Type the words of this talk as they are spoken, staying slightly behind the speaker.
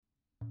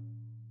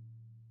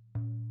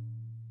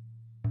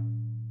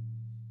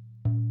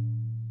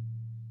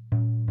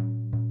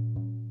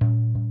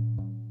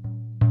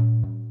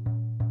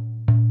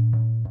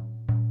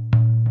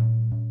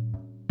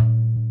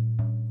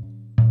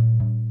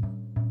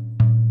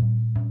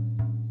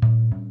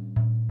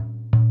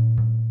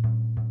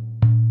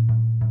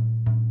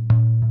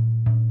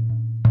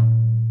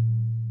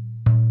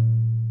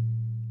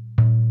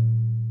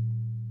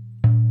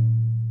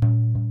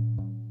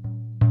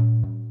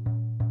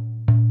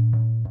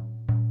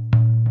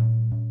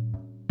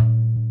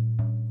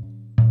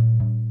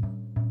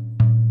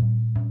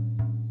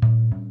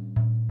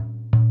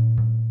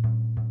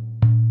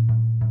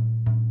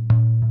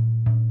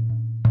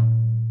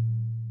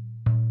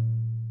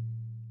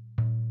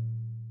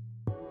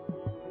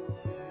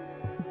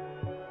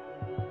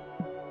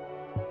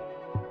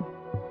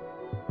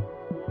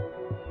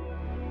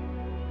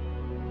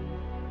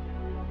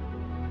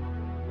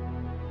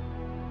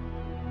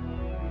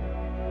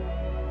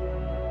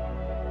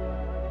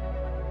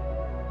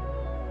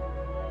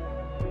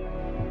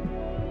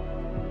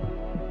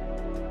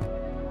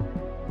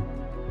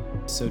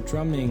So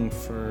drumming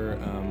for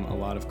a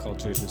lot of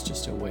cultures is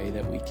just a way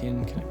that we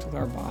can connect with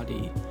our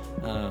body.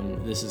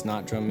 This is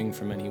not drumming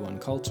from any one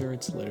culture.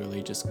 It's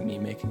literally just me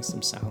making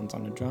some sounds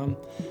on a drum.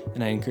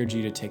 And I encourage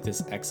you to take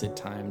this exit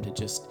time to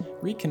just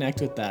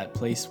reconnect with that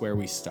place where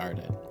we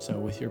started. So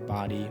with your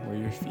body, where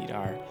your feet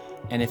are.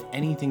 And if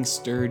anything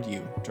stirred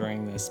you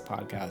during this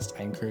podcast,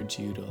 I encourage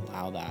you to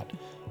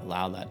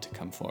allow that to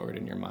come forward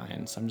in your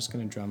mind. So I'm just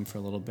going to drum for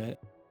a little bit.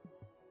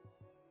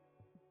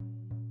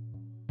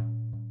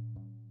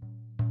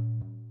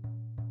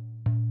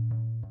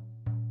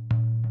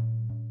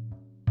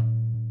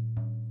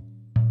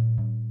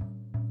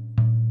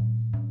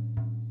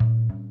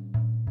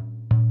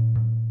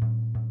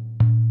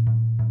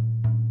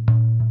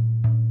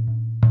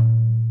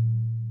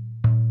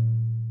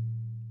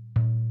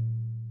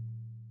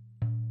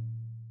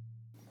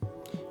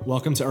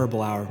 Welcome to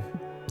Herbal Hour.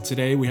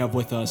 Today we have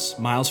with us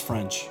Miles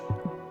French.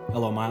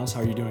 Hello, Miles.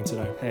 How are you doing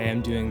today? Hey,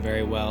 I'm doing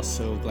very well.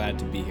 So glad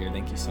to be here.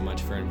 Thank you so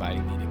much for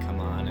inviting me to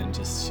come on and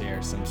just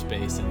share some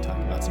space and talk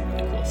about some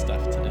really cool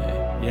stuff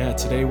today. Yeah,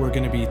 today we're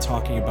going to be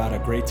talking about a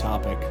great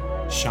topic,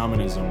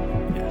 shamanism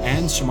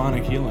and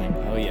shamanic healing.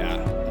 Oh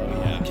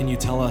yeah. Can you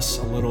tell us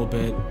a little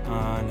bit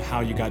on how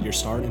you got your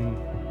start in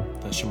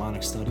the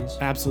shamanic studies?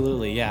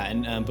 Absolutely, yeah.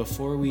 And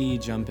before we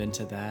jump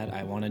into that,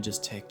 I want to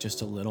just take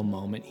just a little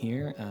moment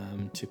here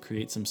to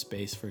create some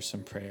space for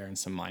some prayer and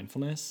some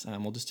mindfulness.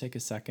 We'll just take a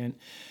second,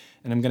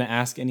 and I'm going to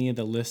ask any of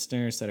the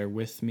listeners that are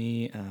with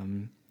me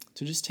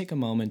to just take a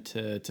moment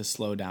to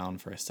slow down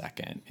for a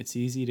second. It's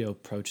easy to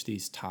approach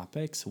these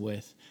topics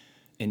with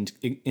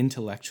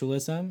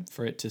intellectualism,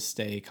 for it to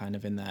stay kind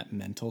of in that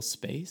mental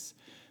space,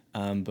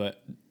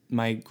 but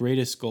my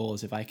greatest goal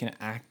is if I can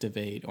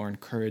activate or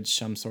encourage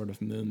some sort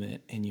of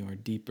movement in your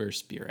deeper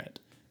spirit,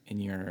 in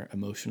your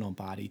emotional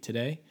body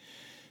today,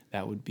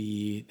 that would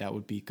be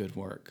good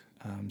work.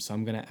 So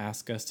I'm going to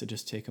ask us to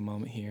just take a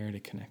moment here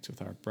to connect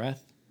with our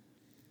breath,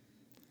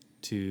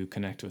 to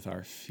connect with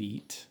our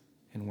feet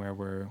and where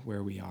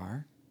we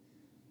are,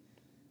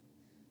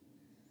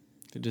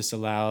 to just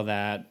allow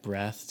that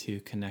breath to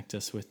connect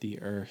us with the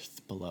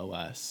earth below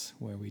us,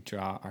 where we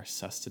draw our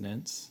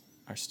sustenance,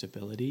 our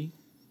stability.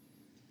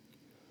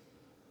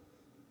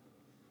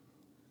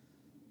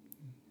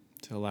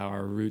 To allow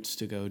our roots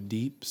to go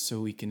deep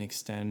so we can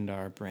extend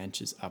our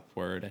branches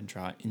upward and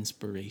draw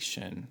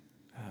inspiration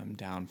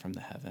down from the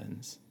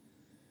heavens.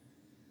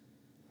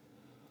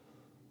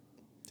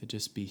 To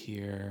just be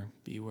here,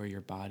 be where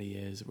your body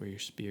is, where your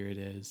spirit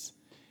is.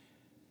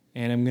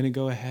 And I'm going to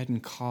go ahead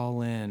and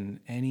call in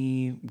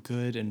any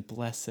good and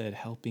blessed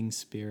helping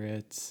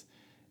spirits,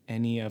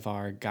 any of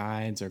our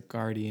guides or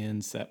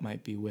guardians that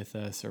might be with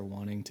us or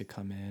wanting to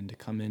come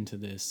into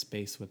this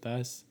space with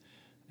us.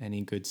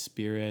 Any good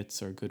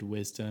spirits or good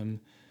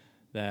wisdom,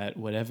 that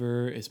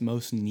whatever is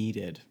most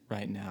needed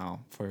right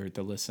now for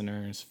the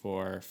listeners,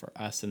 for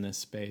us in this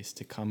space,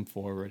 to come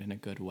forward in a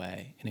good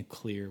way, in a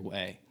clear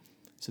way,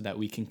 so that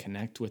we can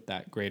connect with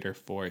that greater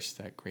force,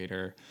 that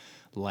greater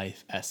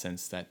life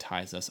essence that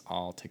ties us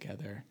all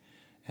together.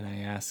 And I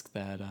ask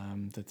that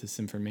that this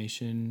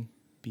information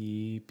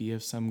be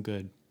of some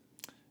good.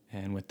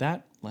 And with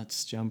that,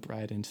 let's jump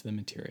right into the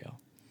material.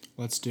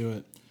 Let's do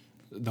it.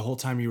 The whole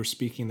time you were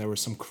speaking, there were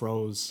some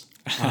crows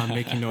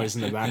making noise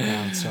in the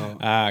background. So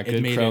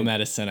good crow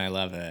medicine. I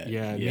love it.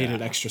 Yeah, it made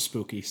it extra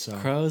spooky. So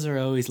crows are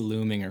always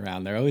looming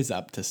around. They're always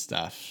up to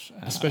stuff.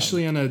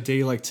 Especially on a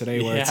day like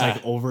today where it's like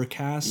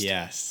overcast.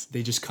 Yes.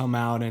 They just come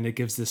out and it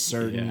gives this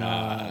certain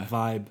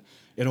vibe.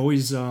 It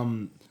always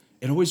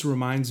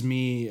reminds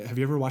me, have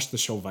you ever watched the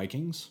show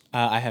Vikings?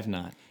 I have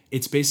not.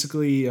 It's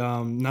basically,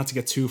 not to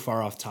get too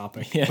far off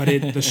topic, but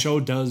the show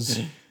does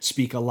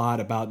speak a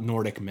lot about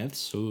Nordic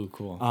myths. Ooh,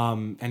 cool.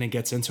 And it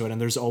gets into it, and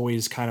there's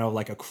always kind of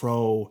like a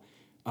crow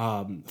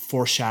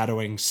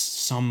foreshadowing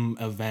some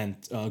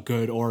event,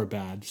 good or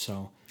bad.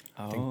 So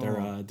I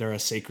think they're a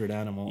sacred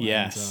animal.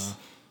 Yes.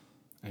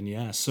 And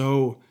yeah,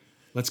 so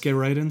let's get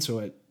right into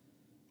it.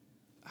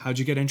 How'd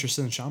you get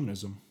interested in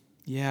shamanism?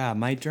 Yeah,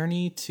 my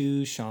journey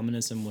to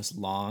shamanism was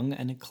long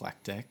and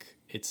eclectic.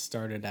 It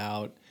started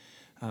out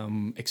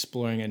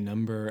exploring a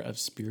number of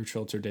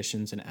spiritual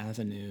traditions and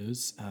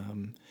avenues.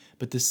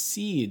 But the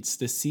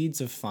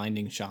seeds of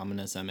finding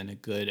shamanism in a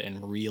good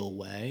and real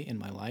way in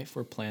my life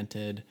were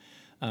planted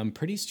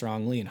pretty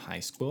strongly in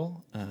high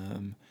school.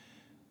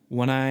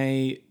 When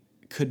I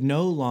could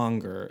no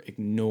longer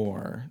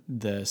ignore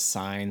the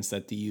signs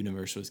that the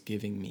universe was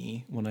giving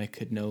me, when I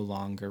could no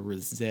longer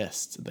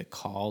resist the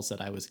calls that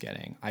I was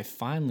getting, I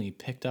finally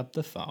picked up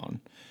the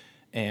phone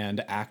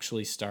and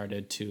actually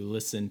started to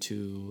listen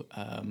to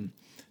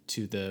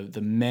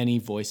the many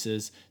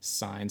voices,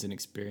 signs, and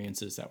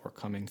experiences that were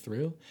coming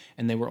through.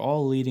 And they were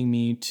all leading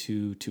me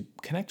to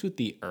connect with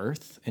the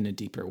earth in a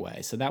deeper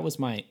way. So that was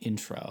my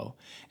intro.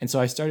 And so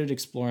I started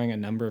exploring a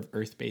number of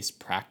earth-based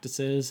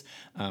practices,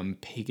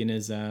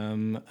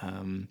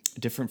 paganism,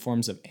 different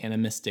forms of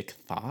animistic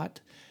thought.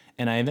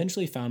 And I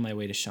eventually found my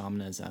way to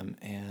shamanism.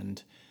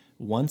 And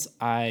once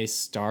I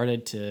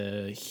started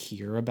to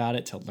hear about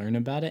it, to learn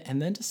about it,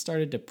 and then just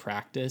started to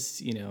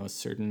practice,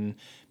 certain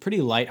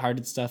pretty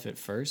lighthearted stuff at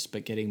first,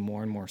 but getting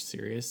more and more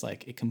serious,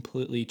 like it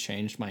completely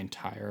changed my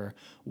entire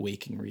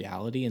waking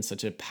reality in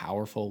such a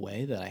powerful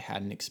way that I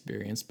hadn't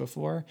experienced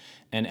before.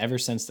 And ever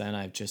since then,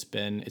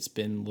 it's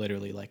been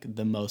literally like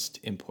the most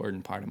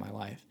important part of my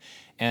life.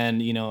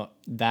 And,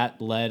 that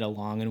led a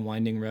long and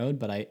winding road,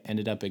 but I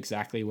ended up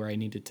exactly where I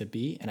needed to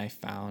be. And I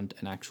found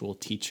an actual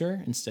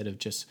teacher instead of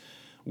just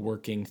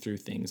working through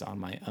things on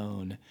my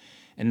own.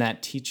 And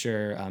that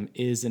teacher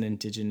is an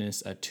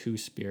indigenous, a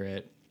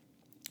two-spirit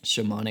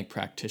shamanic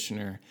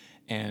practitioner.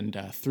 And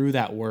through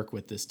that work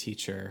with this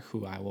teacher,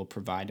 who I will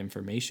provide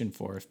information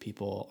for if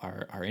people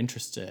are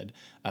interested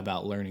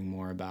about learning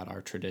more about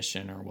our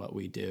tradition or what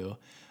we do,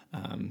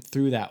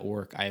 through that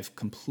work, I have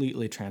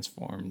completely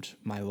transformed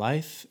my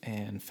life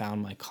and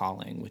found my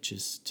calling, which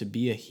is to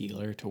be a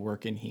healer, to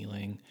work in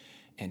healing,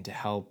 and to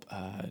help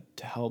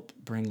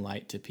bring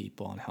light to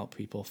people and help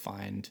people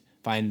find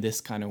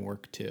this kind of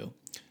work too.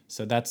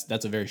 So that's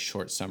a very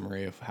short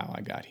summary of how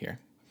I got here.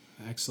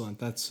 Excellent.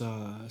 That's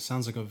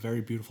sounds like a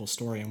very beautiful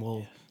story, and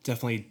we'll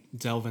definitely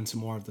delve into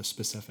more of the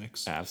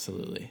specifics.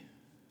 Absolutely.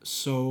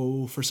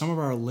 So, for some of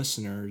our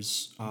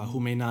listeners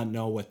who may not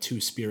know what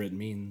two-spirit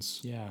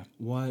means,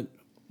 what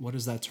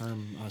does that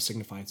term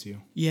signify to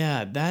you?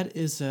 Yeah, that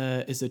is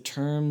a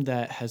term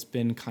that has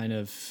been kind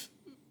of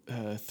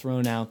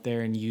thrown out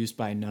there and used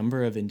by a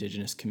number of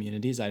indigenous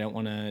communities. I don't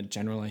want to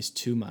generalize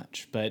too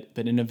much, but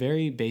in a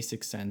very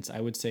basic sense,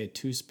 I would say a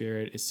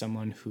two-spirit is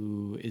someone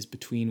who is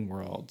between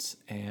worlds,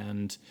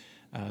 and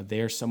they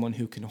are someone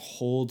who can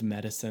hold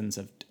medicines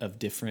of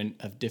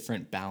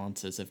different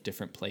balances of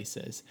different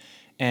places.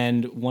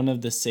 And one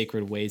of the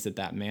sacred ways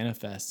that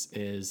manifests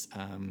is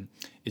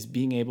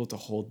being able to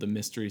hold the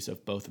mysteries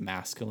of both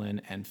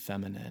masculine and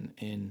feminine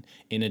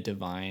in a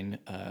divine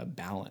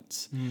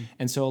balance.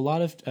 And so a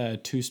lot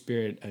of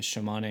two-spirit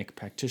shamanic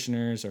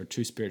practitioners or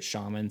two-spirit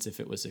shamans, if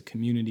it was a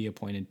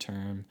community-appointed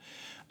term,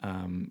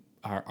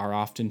 are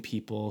often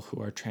people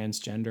who are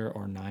transgender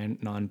or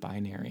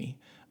non-binary.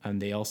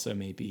 They also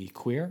may be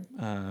queer.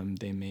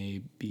 They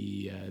may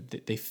be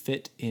they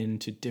fit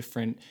into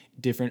different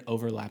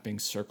overlapping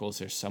circles.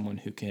 There's someone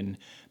who can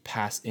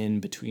pass in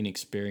between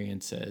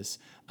experiences,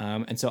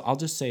 and so I'll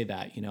just say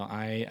that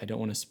I don't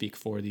want to speak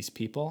for these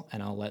people,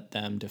 and I'll let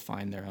them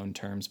define their own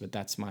terms. But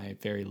that's my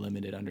very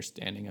limited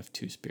understanding of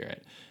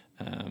two-spirit,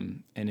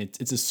 and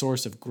it's a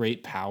source of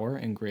great power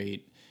and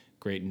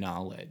great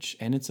knowledge,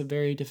 and it's a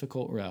very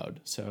difficult road,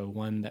 so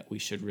one that we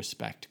should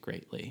respect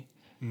greatly.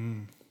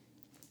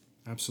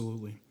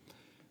 Absolutely.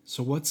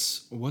 So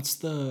what's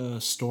the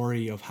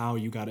story of how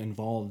you got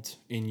involved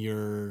in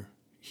your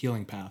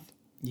healing path?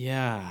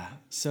 Yeah.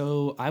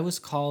 So I was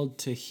called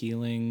to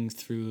healing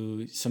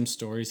through some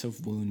stories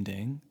of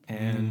wounding,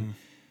 and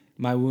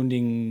my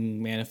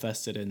wounding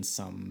manifested in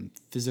some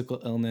physical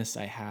illness.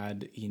 I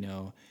had,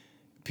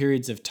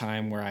 periods of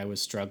time where I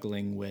was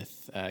struggling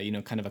with,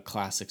 kind of a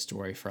classic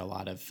story for a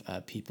lot of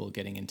people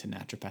getting into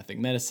naturopathic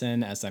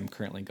medicine, as I'm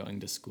currently going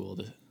to school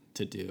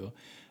to do.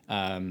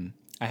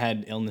 I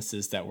had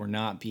illnesses that were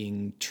not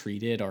being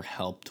treated or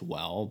helped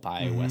well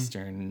by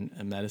Western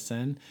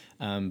medicine,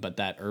 but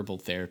that herbal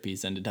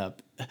therapies ended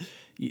up,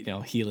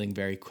 healing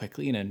very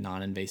quickly in a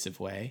non-invasive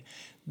way.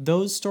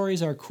 Those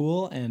stories are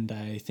cool, and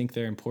I think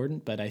they're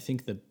important, but I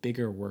think the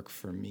bigger work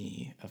for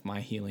me of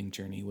my healing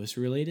journey was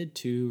related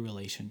to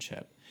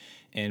relationship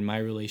and my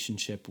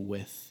relationship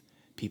with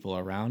people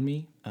around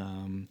me,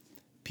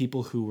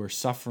 people who were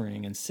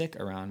suffering and sick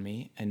around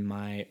me, and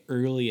my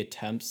early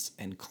attempts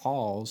and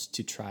calls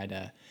to try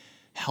to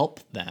help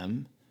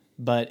them.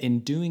 But in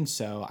doing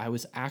so, I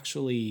was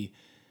actually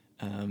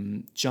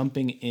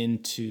jumping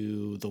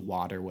into the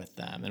water with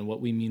them. And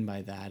what we mean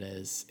by that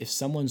is, if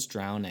someone's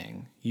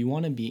drowning, you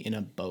want to be in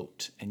a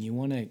boat and you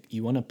want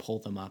to pull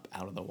them up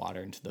out of the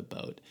water into the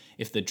boat.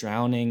 If the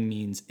drowning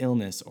means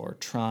illness or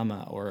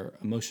trauma or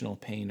emotional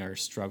pain or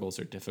struggles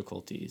or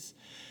difficulties,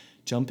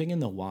 jumping in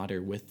the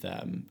water with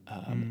them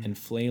and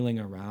flailing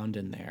around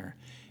in there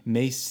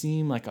may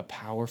seem like a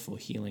powerful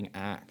healing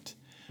act.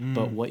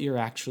 But what you're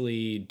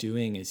actually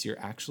doing is you're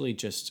actually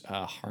just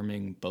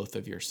harming both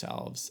of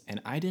yourselves.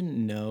 And I didn't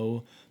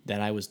know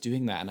that I was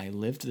doing that. And I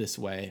lived this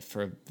way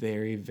for a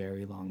very,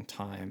 very long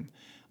time.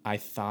 I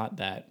thought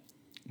that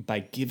by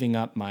giving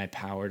up my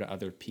power to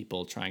other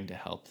people, trying to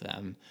help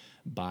them,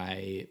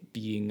 by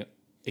being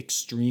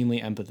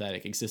extremely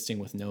empathetic, existing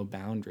with no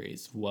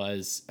boundaries,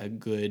 was a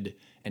good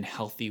and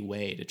healthy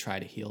way to try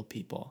to heal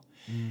people.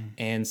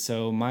 And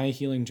so my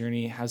healing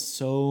journey has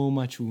so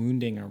much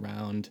wounding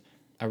around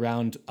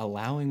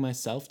allowing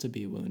myself to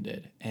be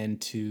wounded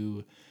and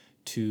to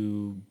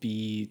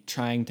be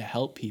trying to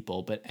help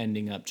people, but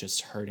ending up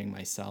just hurting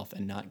myself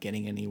and not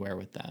getting anywhere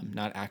with them,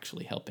 not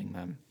actually helping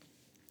them.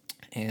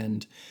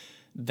 And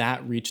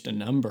that reached a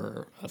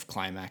number of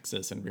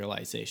climaxes and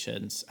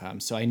realizations.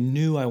 So I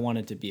knew I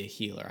wanted to be a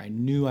healer. I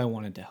knew I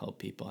wanted to help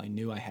people. I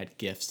knew I had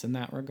gifts in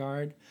that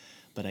regard,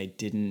 but I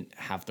didn't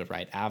have the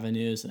right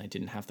avenues, and I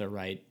didn't have the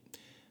right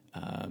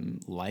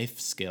life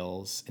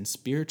skills and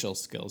spiritual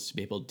skills to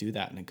be able to do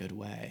that in a good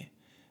way.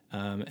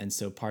 And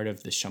so part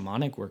of the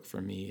shamanic work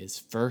for me is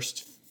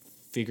first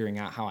figuring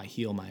out how I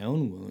heal my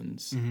own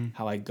wounds,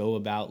 how I go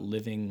about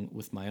living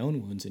with my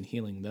own wounds and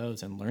healing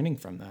those and learning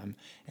from them.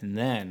 And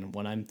then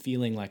when I'm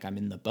feeling like I'm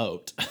in the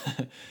boat,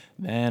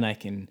 then I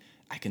can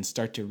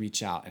start to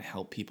reach out and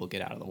help people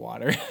get out of the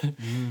water.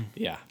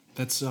 Yeah.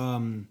 That's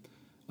a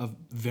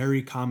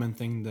very common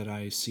thing that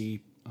I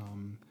see,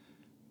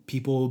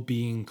 people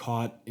being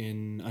caught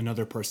in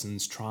another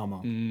person's trauma,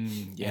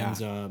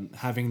 and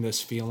having this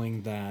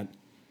feeling that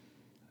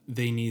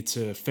they need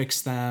to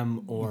fix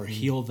them or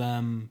heal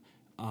them.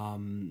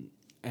 And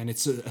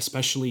it's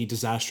especially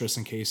disastrous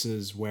in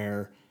cases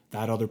where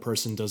that other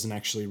person doesn't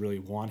actually really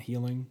want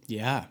healing.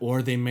 Yeah.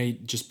 Or they may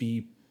just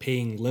be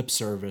paying lip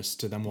service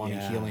to them wanting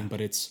healing,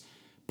 but it's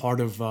part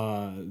of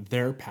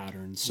their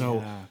pattern.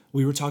 So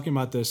we were talking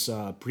about this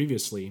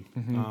previously,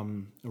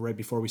 right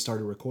before we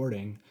started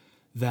recording,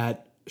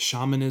 that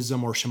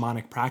shamanism or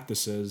shamanic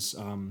practices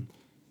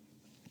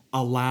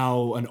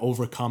allow an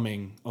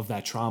overcoming of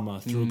that trauma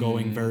through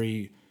going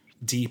very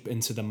deep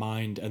into the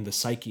mind and the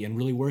psyche and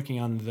really working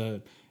on the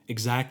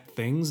exact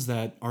things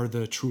that are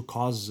the true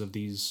causes of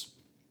these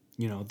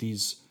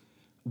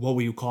what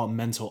we would call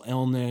mental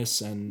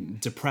illness and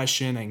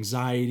depression,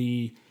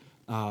 anxiety,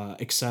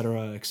 et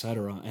cetera, et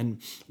cetera.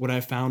 And what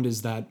I found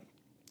is that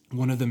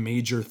one of the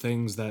major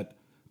things that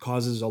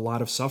causes a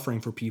lot of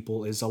suffering for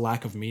people is a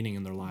lack of meaning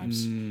in their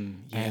lives.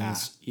 And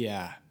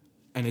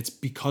it's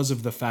because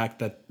of the fact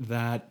that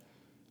that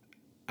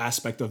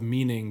aspect of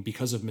meaning,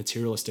 because of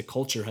materialistic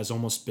culture, has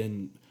almost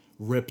been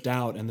ripped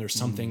out, and there's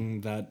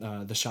something that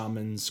the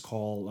shamans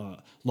call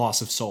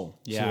loss of soul.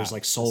 So there's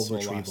like soul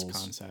retrievals.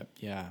 Loss concept.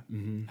 Yeah,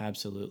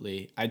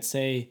 absolutely. I'd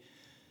say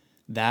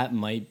that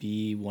might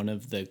be one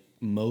of the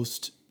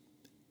most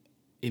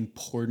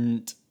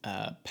important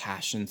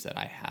passions that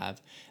I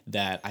have,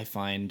 that I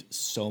find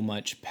so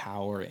much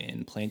power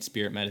in plant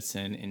spirit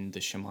medicine, in the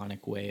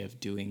shamanic way of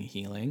doing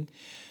healing,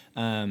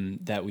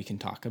 that we can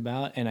talk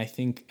about. And I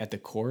think at the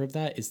core of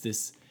that is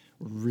this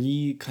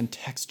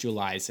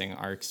recontextualizing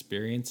our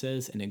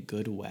experiences in a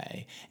good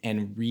way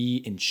and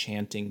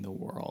re-enchanting the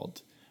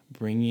world,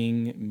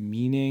 bringing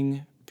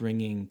meaning,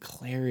 bringing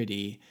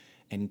clarity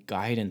and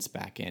guidance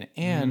back in,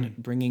 and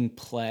bringing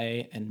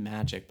play and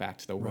magic back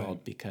to the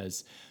world,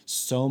 because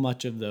so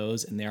much of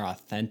those and their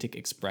authentic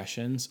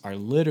expressions are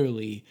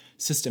literally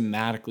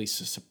systematically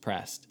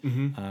suppressed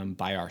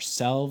by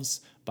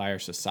ourselves, by our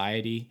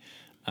society.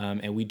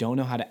 And we don't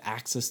know how to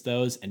access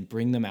those and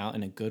bring them out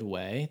in a good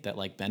way that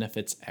like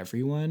benefits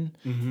everyone.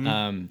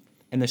 And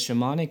the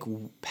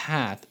shamanic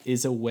path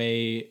is a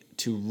way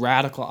to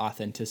radical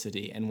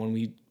authenticity. And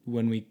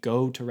when we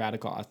go to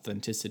radical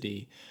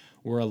authenticity,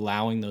 we're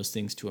allowing those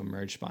things to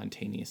emerge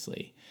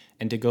spontaneously.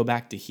 And to go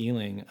back to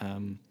healing,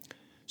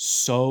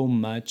 so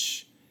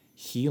much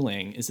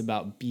healing is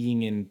about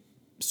being in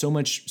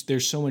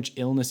there's so much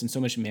illness and so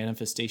much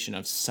manifestation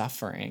of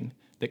suffering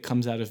that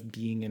comes out of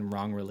being in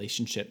wrong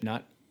relationship,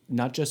 not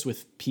just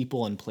with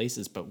people and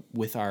places, but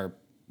with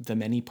the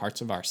many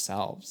parts of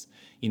ourselves.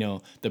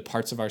 The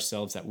parts of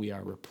ourselves that we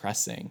are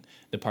repressing,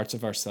 the parts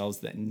of ourselves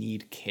that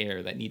need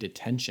care, that need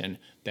attention,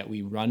 that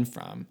we run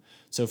from.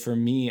 So for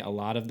me, a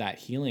lot of that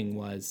healing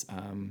was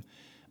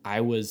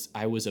I was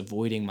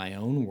avoiding my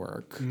own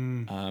work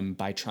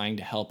by trying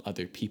to help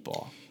other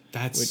people.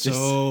 That's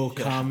so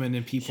common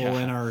in people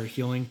in our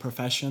healing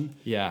profession.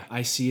 Yeah.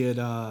 I see it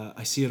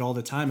all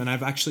the time. And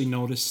I've actually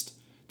noticed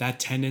that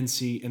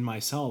tendency in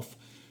myself.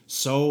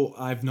 So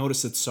I've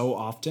noticed it so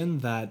often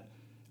that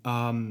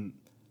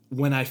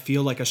when I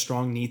feel like a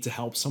strong need to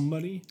help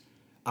somebody,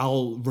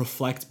 I'll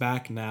reflect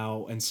back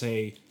now and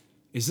say,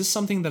 is this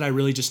something that I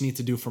really just need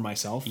to do for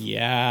myself?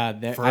 Yeah,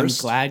 I'm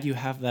glad you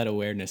have that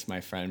awareness, my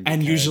friend.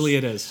 And usually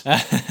it is.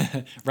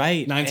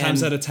 Right. 9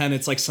 times out of 10,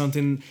 it's like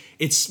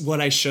it's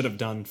what I should have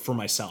done for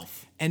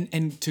myself.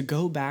 And to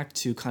go back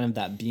to kind of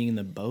that being in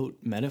the boat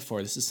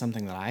metaphor, this is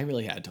something that I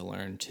really had to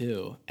learn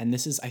too. And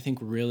this is, I think,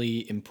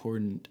 really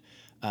important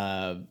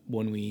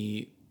when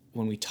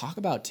we talk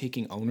about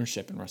taking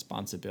ownership and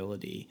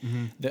responsibility.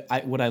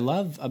 What I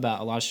love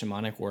about a lot of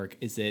shamanic work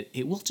is that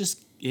it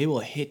will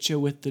hit you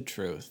with the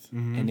truth,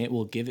 and it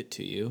will give it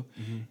to you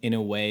in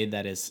a way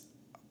that is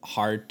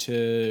hard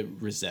to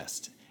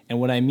resist. And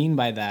what I mean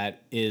by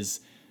that is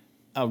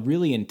a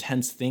really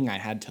intense thing I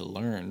had to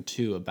learn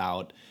too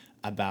about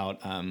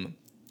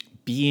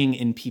being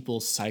in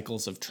people's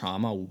cycles of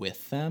trauma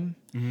with them,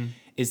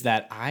 is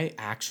that I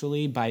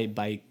actually,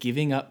 by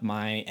giving up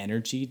my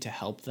energy to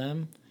help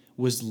them,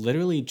 was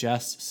literally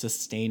just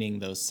sustaining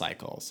those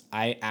cycles.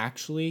 I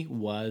actually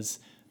was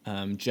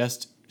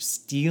just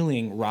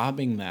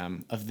robbing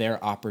them of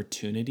their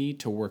opportunity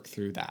to work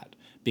through that,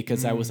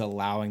 because I was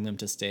allowing them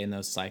to stay in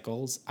those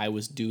cycles. I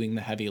was doing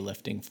the heavy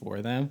lifting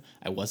for them.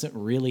 I wasn't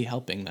really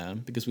helping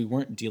them because we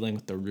weren't dealing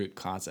with the root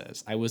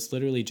causes. I was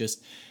literally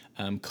just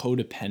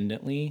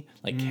codependently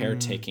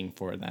caretaking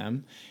for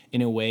them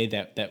in a way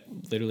that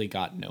literally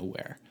got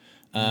nowhere.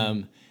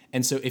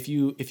 And so if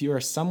you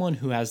are someone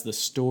who has the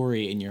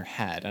story in your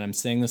head, and I'm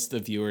saying this to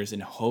the viewers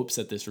in hopes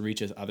that this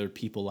reaches other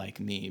people like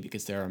me,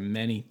 because there are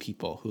many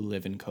people who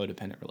live in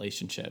codependent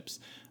relationships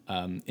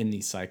in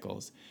these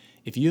cycles.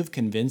 If you have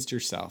convinced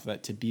yourself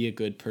that to be a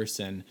good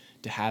person,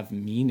 to have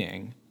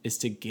meaning, is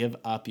to give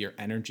up your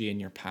energy and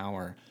your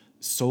power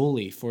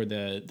solely for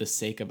the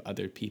sake of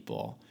other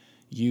people,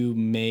 you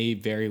may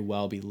very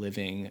well be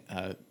living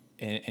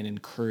and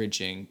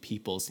encouraging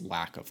people's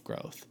lack of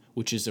growth,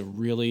 which is a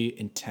really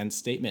intense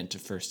statement to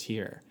first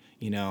hear,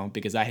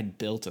 because I had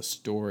built a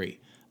story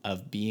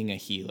of being a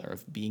healer,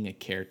 of being a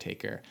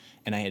caretaker,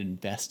 and I had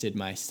invested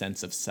my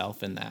sense of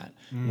self in that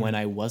when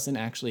I wasn't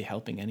actually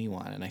helping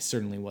anyone, and I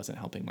certainly wasn't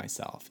helping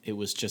myself. It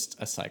was just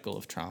a cycle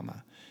of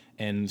trauma.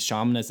 And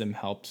shamanism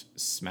helped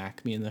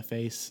smack me in the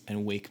face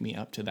and wake me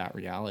up to that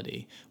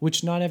reality,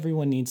 which not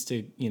everyone needs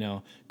to,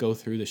 go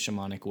through the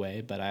shamanic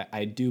way, but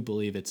I do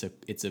believe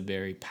it's a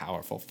very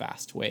powerful,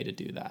 fast way to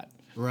do that.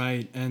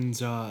 Right. And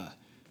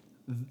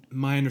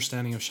my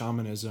understanding of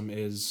shamanism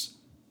is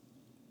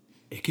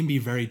it can be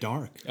very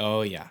dark.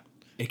 Oh, yeah.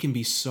 It can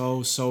be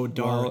so dark.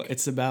 Well,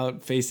 it's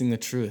about facing the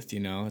truth,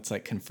 It's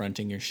like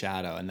confronting your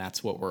shadow, and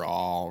that's what we're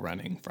all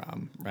running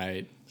from,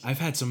 right? I've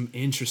had some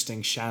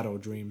interesting shadow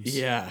dreams.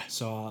 Yeah.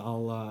 So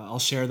I'll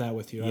share that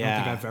with you. I don't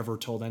think I've ever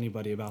told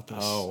anybody about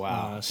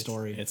this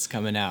story. It's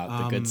coming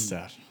out, the good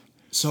stuff.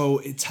 So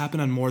it's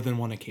happened on more than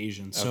one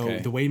occasion. So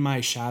the way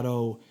my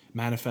shadow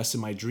manifests in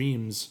my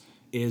dreams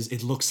is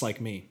it looks like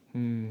me.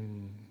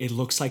 It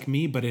looks like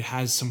me, but it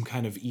has some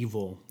kind of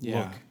evil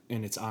look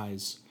in its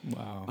eyes.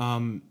 Wow.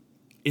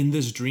 In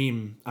this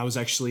dream, I was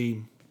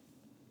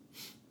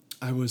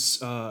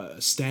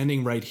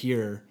standing right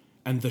here,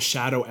 and the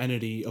shadow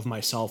entity of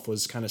myself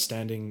was kind of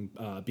standing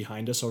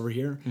behind us over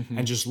here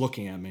and just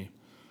looking at me.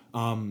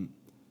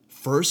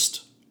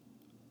 First,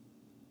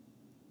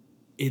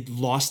 it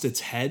lost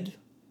its head,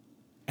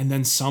 and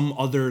then some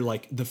other,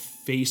 like the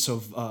face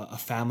of a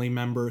family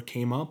member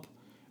came up,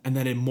 and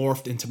then it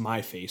morphed into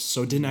my face.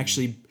 So it didn't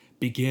actually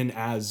begin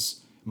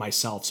as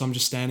myself. So I'm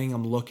just standing,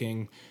 I'm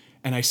looking,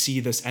 and I see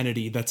this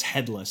entity that's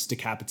headless,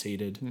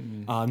 decapitated,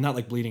 not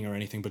like bleeding or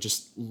anything, but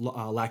just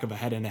lack of a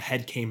head. And a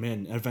head came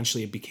in, and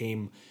eventually it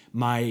became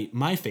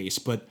my face,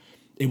 but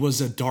it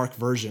was a dark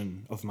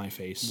version of my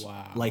face.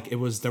 Wow. Like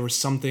there was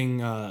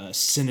something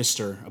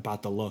sinister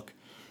about the look.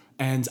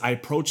 And I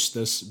approached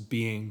this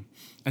being,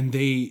 and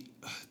they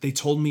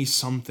told me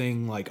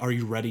something like, "Are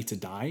you ready to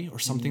die?" or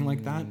something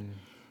like that.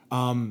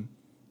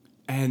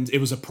 And it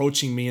was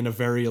approaching me in a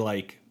very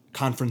like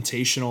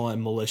confrontational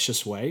and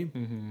malicious way.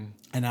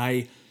 And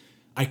I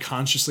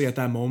consciously at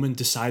that moment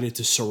decided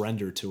to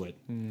surrender to it.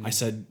 I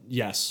said,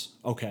 yes,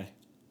 okay.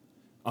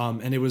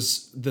 And it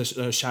was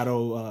the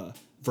shadow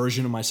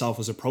version of myself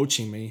was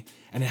approaching me,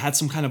 and it had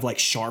some kind of like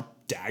sharp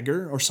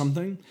dagger or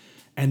something.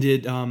 And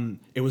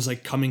it was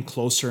like coming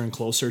closer and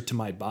closer to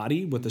my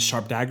body with the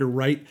sharp dagger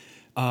right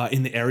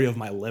in the area of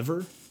my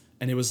liver.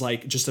 And it was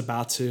like just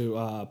about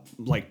to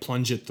like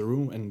plunge it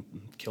through and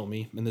kill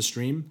me in this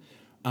dream.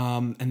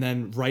 And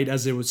then right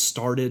as it was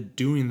started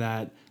doing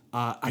that,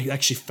 I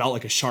actually felt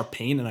like a sharp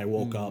pain, and I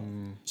woke up.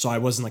 So I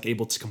wasn't like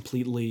able to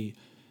completely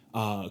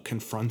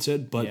confront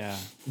it. But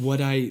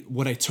what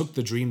I took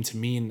the dream to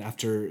mean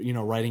after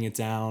writing it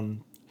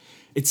down,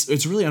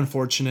 it's really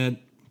unfortunate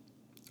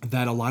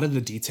that a lot of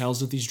the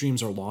details of these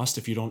dreams are lost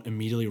if you don't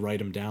immediately write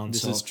them down.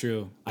 This is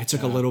true. I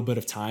took a little bit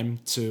of time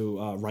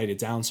to write it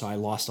down, so I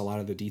lost a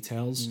lot of the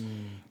details.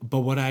 But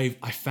what I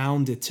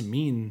found it to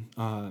mean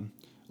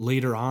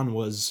later on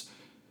was,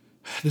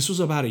 this was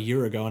about a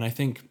year ago, and I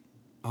think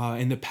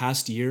in the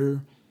past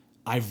year,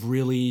 I've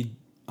really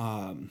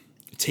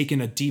taken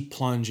a deep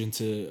plunge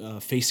into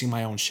facing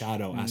my own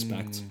shadow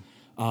aspect,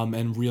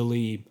 and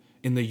really,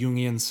 in the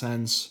Jungian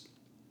sense,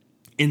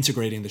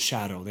 integrating the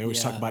shadow. They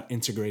always talk about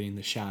integrating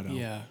the shadow.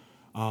 Yeah.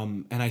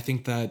 And I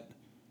think that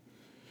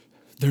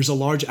there's a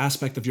large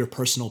aspect of your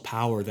personal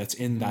power that's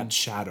in that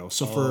shadow.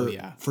 So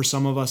for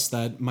some of us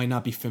that might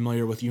not be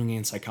familiar with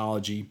Jungian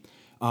psychology,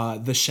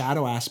 the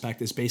shadow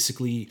aspect is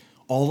basically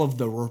all of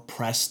the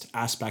repressed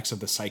aspects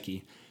of the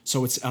psyche.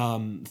 So it's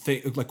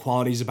like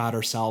qualities about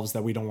ourselves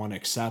that we don't want to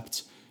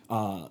accept.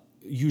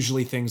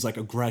 Usually things like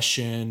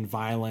aggression,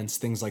 violence,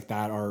 things like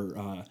that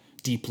are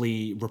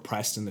deeply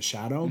repressed in the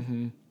shadow.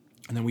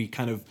 And then we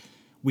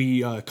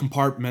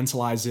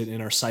compartmentalize it in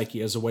our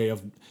psyche as a way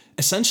of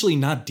essentially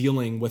not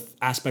dealing with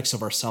aspects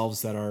of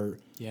ourselves that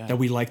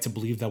we like to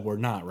believe that we're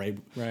not, right?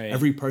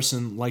 Every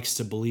person likes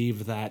to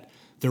believe that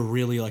they're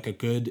really like a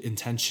good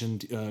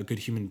intentioned, good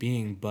human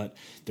being, but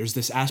there's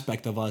this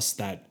aspect of us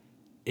that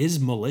is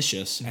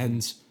malicious.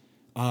 And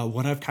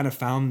what I've kind of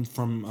found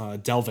from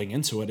delving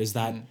into it is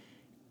that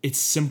it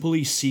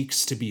simply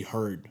seeks to be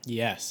heard.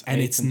 Yes.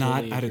 And it's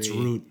not at its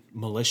root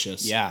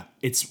malicious. Yeah.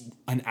 It's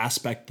an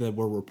aspect that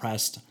we're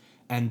repressed.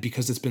 And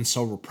because it's been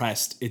so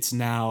repressed, it's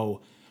now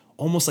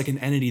almost like an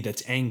entity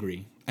that's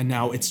angry. And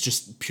now it's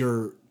just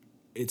pure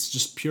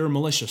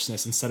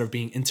maliciousness instead of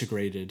being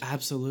integrated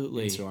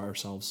into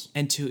ourselves.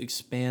 And to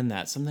expand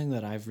that, something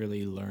that I've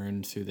really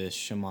learned through this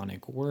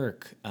shamanic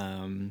work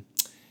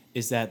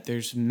is that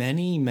there's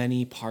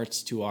many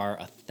parts to our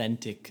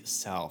authentic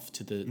self,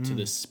 to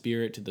the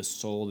spirit, to the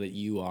soul that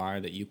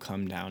you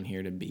come down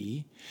here to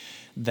be,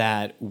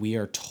 that we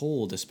are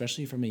told,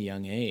 especially from a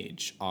young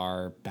age,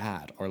 are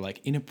bad or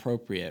like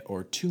inappropriate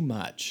or too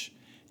much.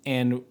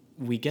 And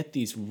we get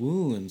these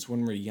wounds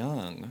when we're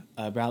young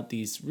about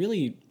these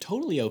really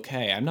totally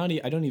okay. I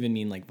don't even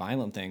mean like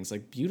violent things,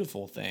 like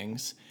beautiful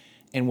things.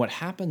 And what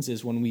happens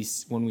is when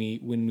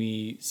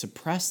we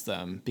suppress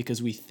them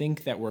because we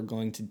think that we're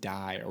going to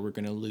die or we're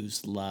going to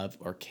lose love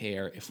or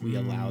care if we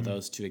allow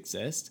those to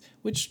exist,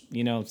 which,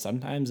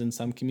 sometimes in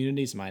some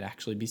communities might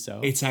actually be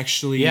so. It's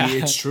actually,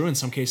 it's true in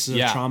some cases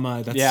of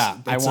trauma. That's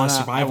a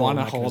survival I want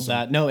to mechanism. hold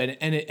that. No,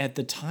 and at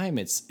the time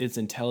it's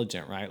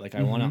intelligent, right? Like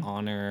I want to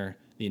honor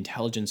the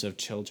intelligence of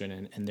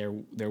children and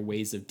their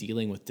ways of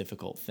dealing with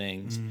difficult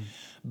things.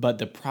 But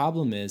the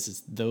problem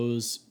is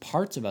those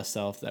parts of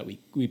ourselves that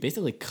we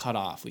basically cut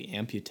off, we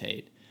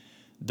amputate,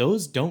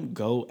 those don't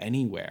go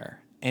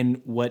anywhere.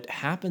 And what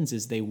happens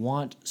is they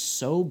want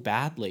so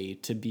badly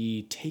to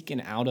be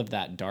taken out of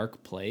that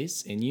dark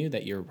place in you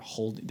that you're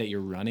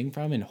running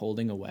from and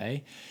holding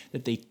away,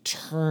 that they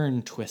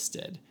turn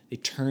twisted. They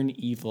turn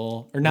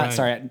evil, or not.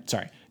 Right.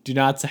 Sorry.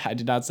 I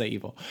did not say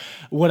evil.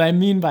 What I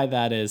mean by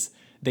that is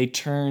they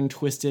turn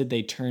twisted,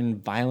 they turn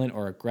violent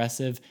or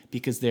aggressive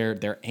because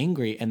they're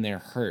angry and they're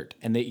hurt.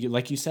 And they,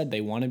 like you said,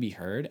 they want to be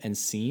heard and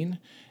seen.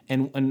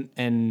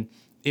 And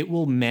it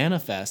will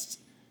manifest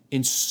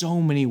in so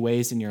many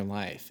ways in your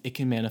life. It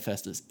can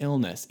manifest as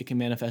illness. It can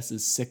manifest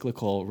as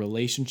cyclical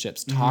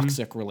relationships,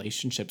 toxic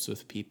relationships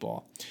with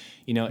people.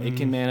 It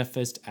can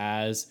manifest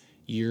as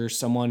you're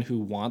someone who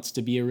wants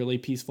to be a really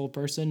peaceful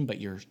person,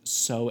 but you're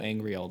so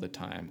angry all the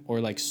time.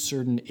 Or like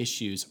certain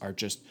issues are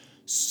just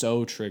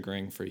so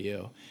triggering for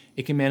you.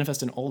 It can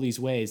manifest in all these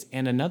ways.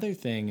 And another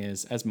thing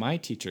is, as my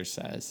teacher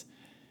says,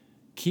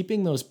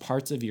 keeping those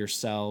parts of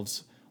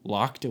yourselves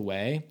locked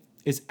away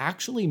is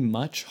actually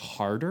much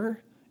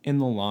harder in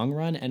the long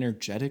run,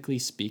 energetically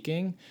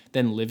speaking,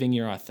 than living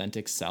your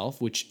authentic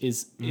self, which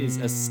is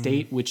a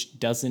state which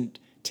doesn't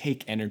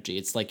take energy.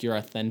 It's like your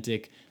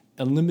authentic,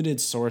 a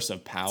limited source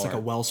of power. It's like a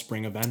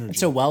wellspring of energy.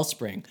 It's a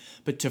wellspring.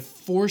 But to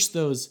force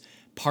those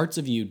parts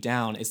of you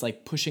down is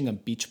like pushing a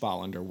beach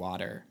ball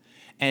underwater.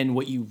 And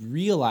what you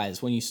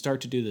realize when you start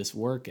to do this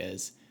work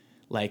is,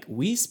 like,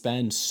 we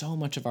spend so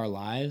much of our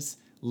lives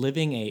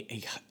living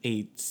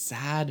a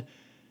sad,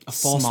 a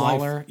false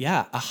smaller,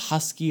 life. A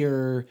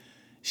huskier,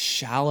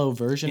 shallow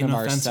version of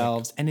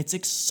ourselves, and it's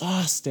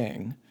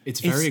exhausting. It's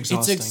very exhausting.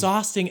 It's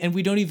exhausting, and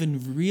we don't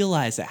even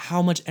realize it,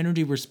 how much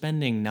energy we're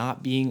spending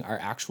not being our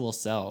actual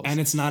selves. And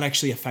it's not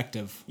actually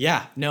effective.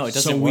 Yeah, no, it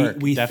doesn't work.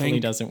 We definitely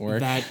think doesn't work.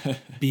 That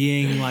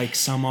being like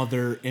some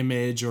other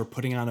image or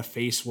putting on a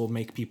face will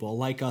make people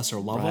like us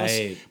or love us.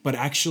 But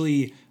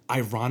actually,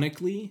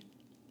 ironically,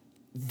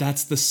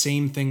 that's the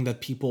same thing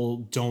that people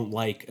don't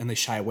like and they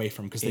shy away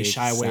from because they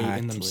shy away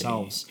in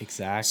themselves.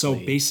 Exactly. So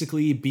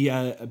basically, be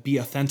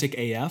authentic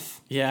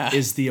AF.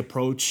 Is the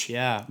approach.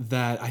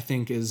 That I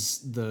think is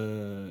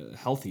the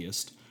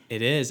healthiest.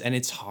 It is, and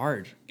it's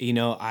hard.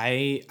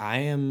 I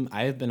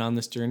have been on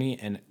this journey,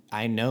 and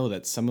I know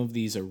that some of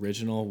these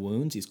original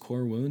wounds, these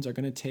core wounds, are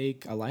going to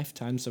take a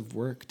lifetime's of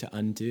work to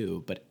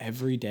undo. But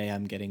every day,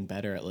 I'm getting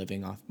better at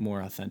living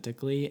more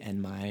authentically,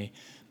 and my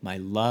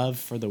love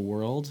for the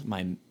world,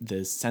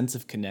 the sense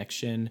of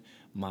connection,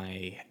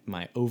 my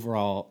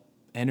overall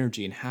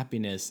energy and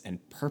happiness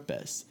and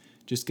purpose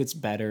just gets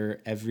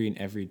better every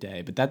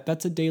day. But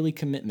that's a daily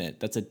commitment.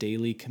 That's a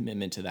daily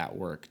commitment to that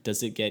work.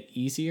 Does it get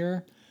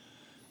easier?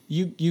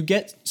 You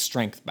get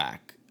strength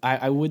back.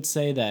 I would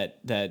say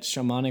that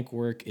shamanic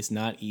work is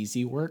not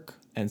easy work.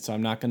 And so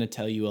I'm not going to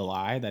tell you a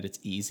lie that it's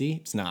easy.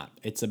 It's not.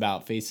 It's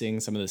about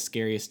facing some of the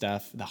scariest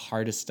stuff, the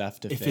hardest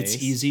stuff to face. If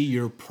it's easy,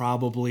 you're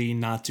probably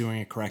not doing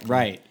it correctly.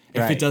 Right.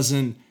 If it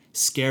doesn't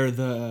scare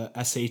the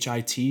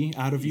SHIT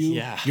out of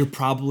you, you're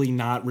probably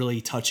not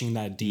really touching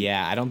that deep.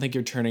 Yeah, I don't think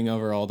you're turning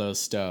over all those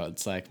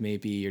stones. Like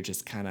maybe you're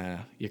just kind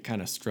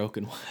of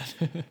stroking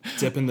one.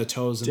 Dipping the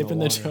toes in the water. Dipping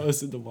the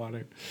toes in the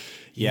water.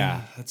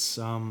 Yeah. That's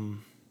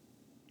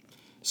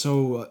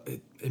so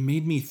it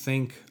made me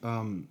think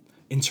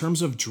in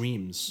terms of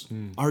dreams,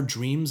 our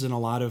dreams in a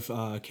lot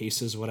of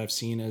cases, what I've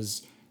seen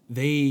is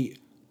they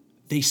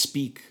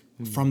speak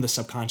from the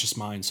subconscious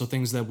mind. So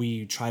things that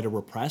we try to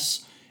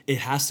repress, it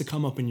has to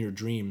come up in your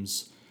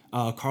dreams.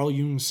 Carl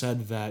Jung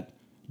said that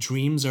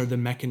dreams are the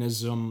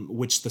mechanism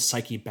which the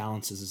psyche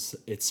balances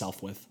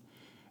itself with.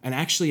 And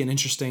actually an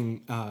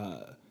interesting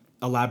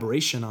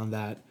elaboration on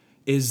that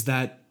is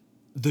that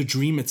the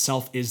dream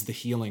itself is the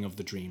healing of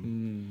the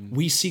dream.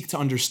 We seek to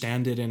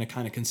understand it in a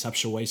kind of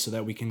conceptual way so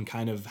that we can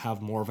kind of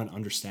have more of an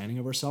understanding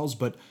of ourselves,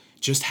 but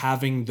just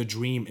having the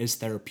dream is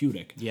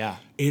therapeutic. Yeah.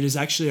 It is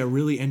actually a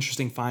really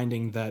interesting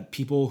finding that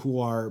people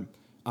who are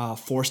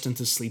forced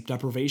into sleep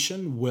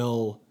deprivation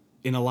will,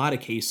 in a lot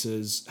of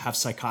cases, have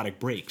psychotic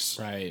breaks.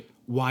 Right.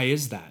 Why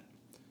is that?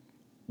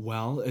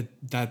 Well,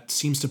 that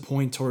seems to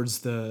point towards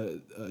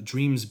the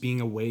dreams being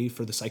a way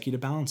for the psyche to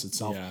balance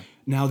itself. Yeah.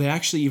 Now, they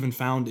actually even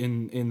found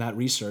in that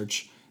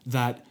research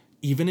that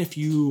even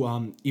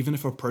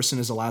if a person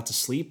is allowed to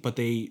sleep, but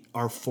they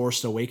are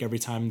forced awake every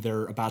time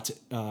they're about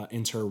to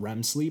enter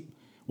REM sleep,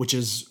 which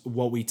is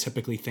what we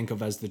typically think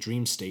of as the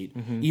dream state.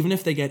 Even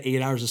if they get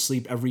 8 hours of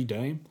sleep every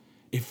day,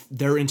 if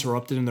they're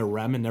interrupted in their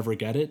REM and never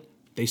get it,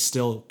 they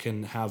still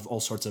can have all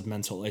sorts of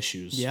mental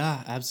issues.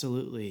 Yeah,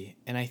 absolutely.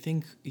 And I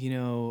think,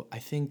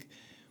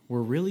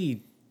 we're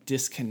really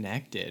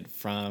disconnected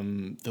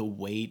from the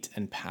weight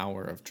and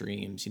power of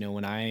dreams.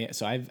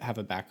 I have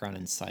a background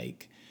in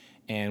psych,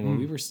 and when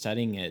we were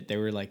studying it, there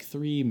were like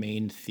three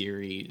main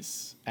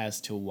theories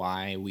as to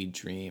why we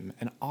dream,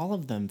 and all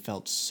of them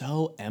felt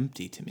so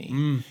empty to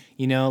me.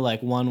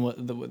 Like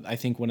I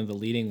think one of the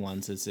leading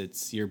ones is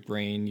it's your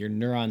brain, your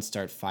neurons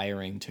start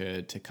firing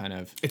to kind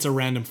of. It's a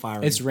random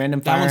firing. It's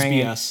random That firing.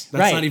 one's BS.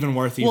 That's not even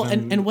worth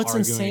even and what's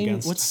arguing insane,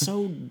 against. what's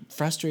so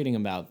frustrating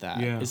about that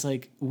Yeah. is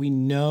like we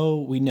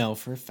know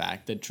for a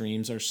fact that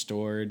dreams are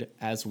stored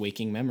as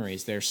waking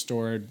memories. They're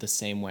stored the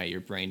same way.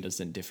 Your brain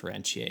doesn't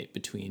differentiate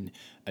between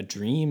a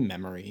dream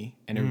memory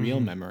and a real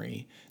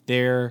memory.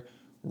 They're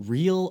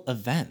real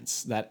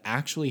events that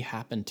actually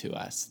happen to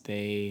us.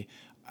 They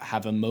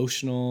have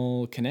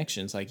emotional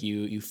connections. Like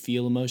you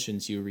feel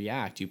emotions, you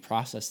react, you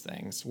process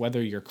things,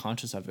 whether you're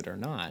conscious of it or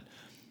not.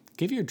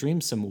 Give your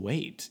dreams some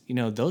weight.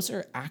 Those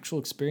are actual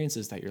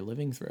experiences that you're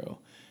living through.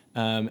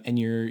 And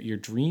your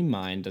dream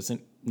mind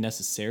doesn't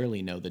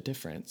necessarily know the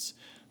difference.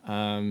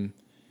 So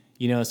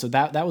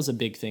that was a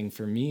big thing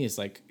for me, is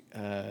like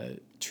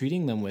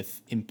treating them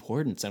with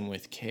importance and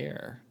with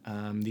care.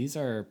 These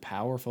are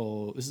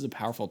powerful. This is a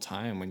powerful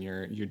time when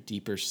your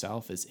deeper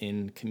self is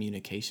in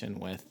communication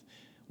with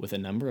a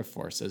number of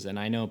forces. And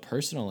I know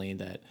personally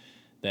that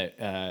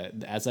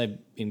as I've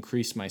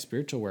increased my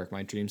spiritual work,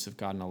 my dreams have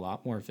gotten a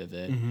lot more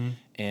vivid,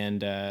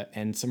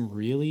 and some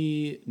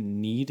really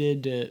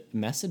needed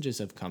messages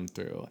have come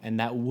through. And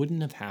that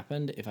wouldn't have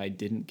happened if I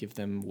didn't give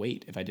them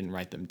weight, if I didn't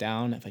write them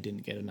down, if I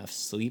didn't get enough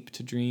sleep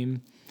to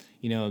dream.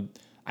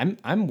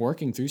 I'm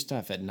working through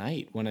stuff at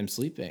night when I'm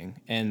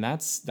sleeping, and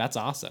that's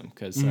awesome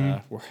because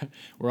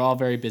we're all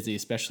very busy,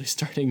 especially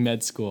starting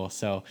med school.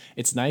 So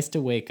it's nice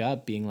to wake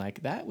up being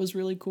like, that was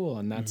really cool,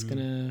 and that's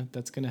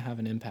gonna have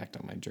an impact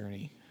on my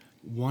journey.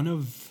 One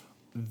of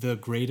the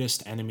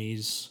greatest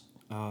enemies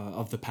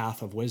of the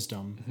path of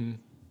wisdom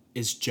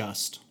is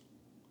just.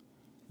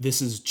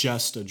 This is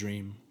just a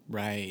dream.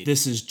 Right.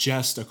 This is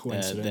just a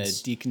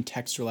coincidence. The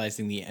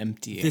decontextualizing the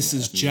empty. This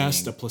is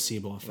just a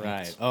placebo effect.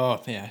 Right.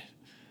 Oh yeah.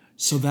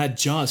 So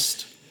that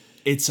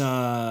it's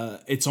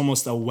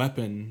almost a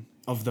weapon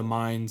of the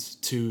mind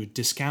to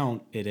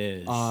discount. It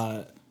is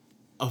a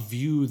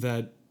view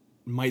that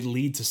might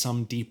lead to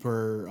some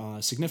deeper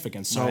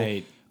significance. So,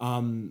 right.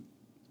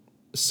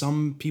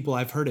 Some people,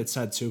 I've heard it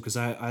said too, because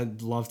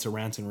I'd love to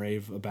rant and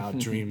rave about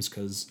dreams,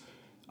 because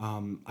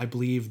I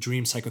believe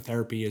dream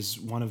psychotherapy is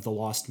one of the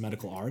lost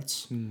medical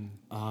arts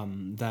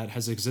that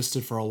has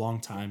existed for a long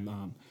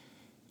time.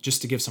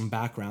 Just to give some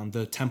background,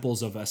 the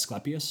temples of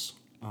Asclepius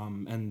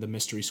and the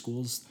mystery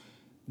schools,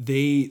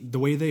 the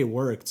way they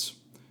worked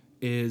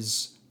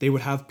is they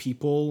would have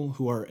people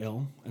who are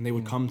ill, and they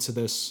would come to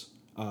this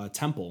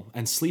temple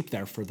and sleep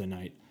there for the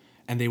night,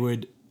 and they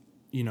would,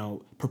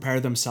 prepare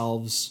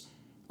themselves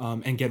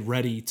and get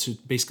ready to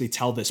basically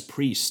tell this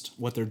priest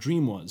what their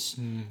dream was.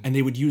 And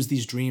they would use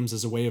these dreams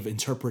as a way of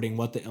interpreting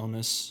what the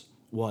illness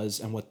was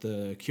and what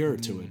the cure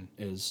to it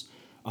is.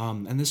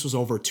 And this was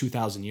over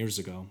 2,000 years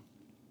ago.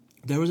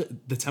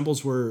 The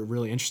temples were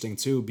really interesting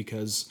too,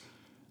 because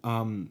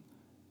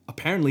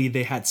apparently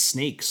they had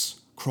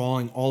snakes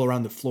crawling all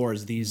around the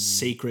floors, these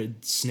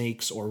sacred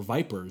snakes or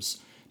vipers.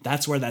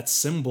 That's where that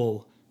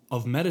symbol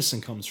of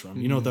medicine comes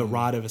from. The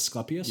rod of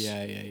Asclepius?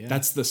 Yeah.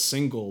 That's the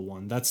single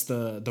one. That's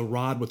the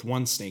rod with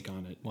one snake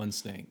on it. One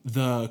snake.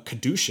 The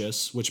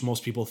caduceus, which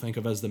most people think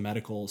of as the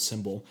medical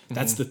symbol,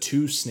 that's the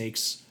two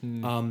snakes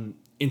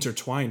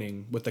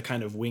intertwining with the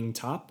kind of wing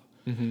top.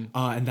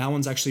 And that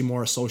one's actually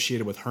more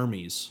associated with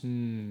Hermes.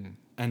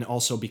 And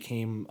also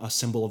became a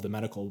symbol of the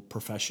medical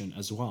profession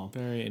as well.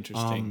 Very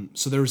interesting.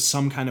 So there was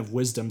some kind of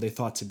wisdom they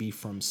thought to be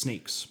from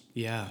snakes.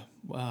 Yeah.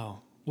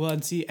 Wow. Well,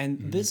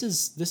 and this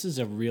is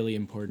a really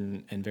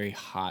important and very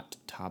hot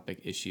topic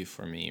issue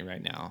for me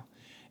right now,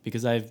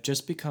 because I've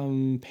just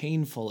become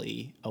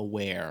painfully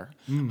aware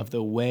of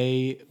the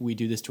way we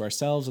do this to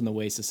ourselves and the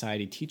way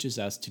society teaches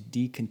us to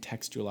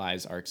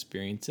decontextualize our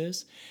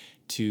experiences,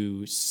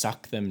 to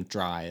suck them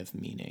dry of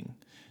meaning.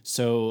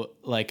 So,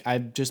 like,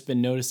 I've just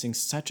been noticing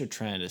such a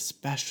trend,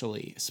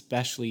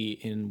 especially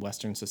in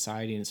Western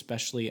society, and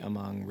especially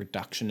among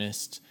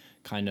reductionist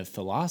kind of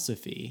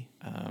philosophy,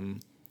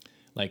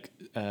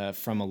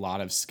 from a lot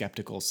of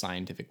skeptical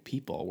scientific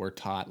people. We're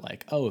taught,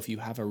 like, oh, if you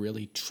have a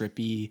really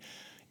trippy,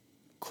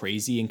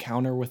 crazy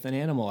encounter with an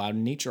animal out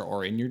in nature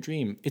or in your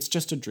dream, it's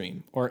just a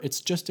dream, or it's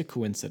just a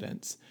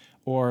coincidence.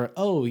 Or,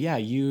 oh, yeah,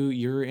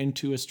 you're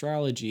into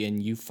astrology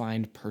and you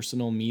find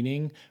personal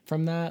meaning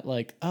from that.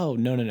 Like, oh,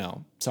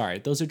 no. Sorry,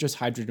 those are just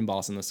hydrogen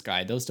balls in the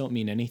sky. Those don't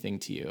mean anything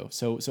to you.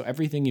 So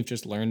everything you've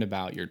just learned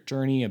about your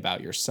journey, about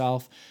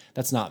yourself,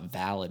 that's not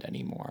valid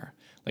anymore.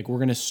 Like, we're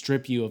going to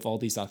strip you of all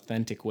these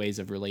authentic ways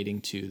of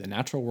relating to the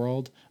natural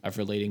world, of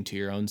relating to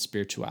your own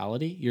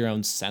spirituality, your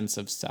own sense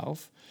of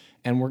self.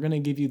 And we're going to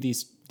give you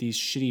these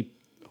shitty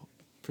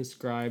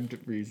prescribed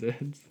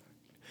reasons.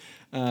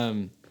 We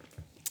can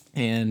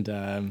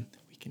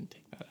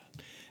take that out.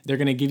 They're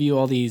going to give you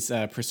all these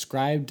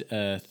prescribed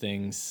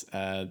things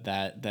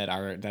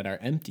that are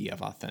empty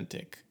of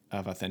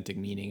authentic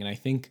meaning. And I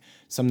think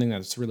something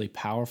that's really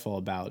powerful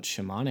about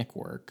shamanic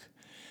work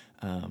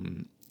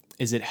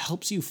is it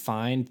helps you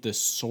find the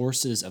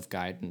sources of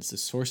guidance, the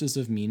sources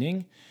of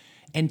meaning,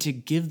 and to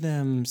give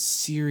them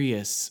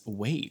serious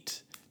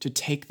weight, to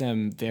take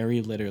them very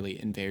literally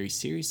and very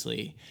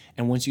seriously.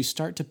 And once you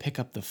start to pick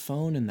up the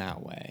phone in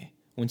that way,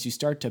 once you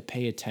start to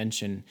pay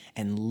attention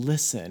and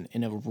listen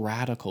in a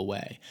radical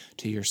way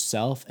to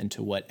yourself and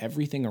to what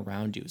everything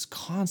around you is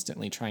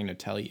constantly trying to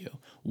tell you,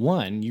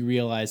 one, you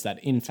realize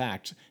that, in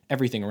fact,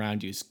 everything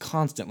around you is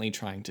constantly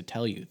trying to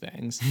tell you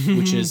things,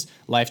 which is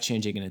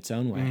life-changing in its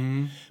own way.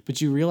 Mm-hmm.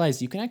 But you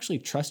realize you can actually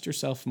trust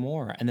yourself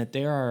more, and that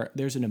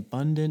there's an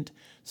abundant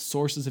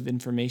sources of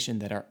information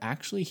that are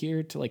actually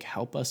here to like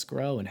help us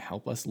grow and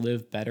help us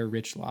live better,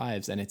 rich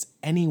lives. And it's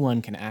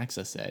anyone can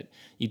access it.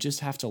 You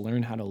just have to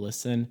learn how to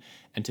listen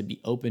and to be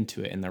open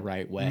to it in the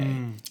right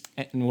way.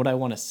 And what I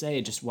want to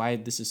say, just why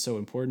this is so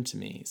important to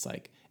me, is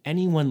like,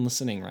 anyone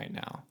listening right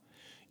now,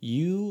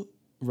 you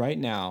right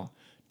now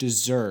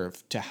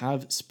deserve to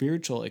have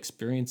spiritual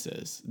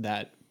experiences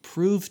that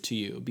prove to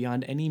you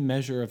beyond any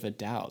measure of a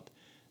doubt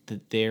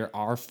that there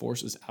are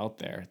forces out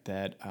there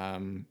that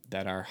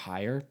are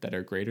higher, that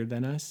are greater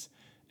than us,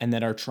 and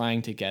that are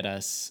trying to get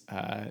us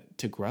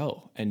to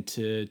grow and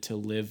to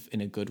live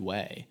in a good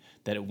way,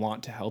 that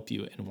want to help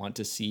you and want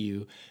to see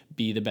you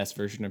be the best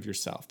version of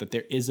yourself, that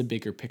there is a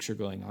bigger picture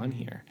going on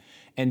here.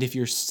 And if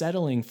you're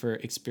settling for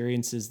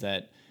experiences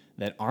that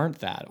aren't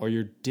that, or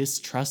you're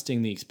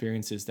distrusting the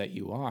experiences that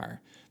you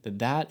are,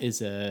 that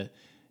is a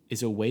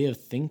way of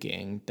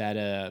thinking that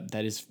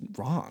is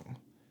wrong.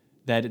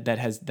 That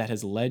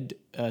has led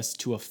us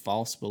to a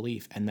false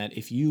belief, and that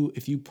if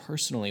you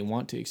personally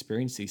want to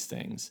experience these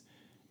things,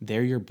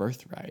 they're your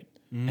birthright,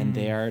 and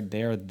they are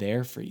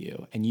there for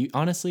you. And you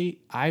honestly,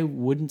 I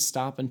wouldn't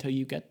stop until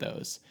you get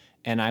those.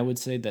 And I would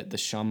say that the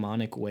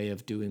shamanic way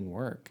of doing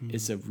work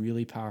is a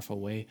really powerful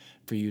way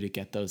for you to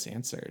get those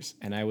answers.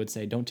 And I would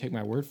say, don't take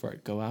my word for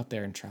it. Go out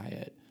there and try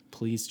it.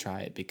 Please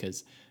try it,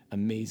 because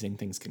amazing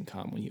things can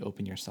come when you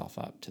open yourself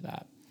up to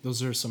that.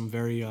 Those are some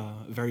very,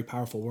 very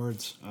powerful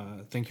words.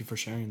 Thank you for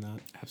sharing that.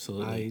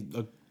 Absolutely.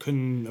 I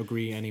couldn't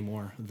agree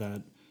anymore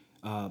that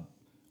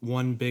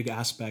one big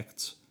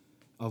aspect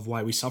of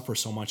why we suffer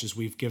so much is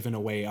we've given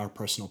away our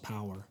personal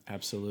power.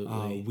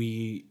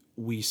 Absolutely.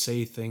 We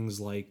say things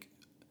like,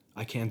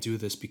 I can't do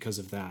this because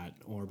of that,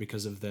 or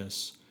because of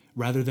this,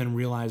 rather than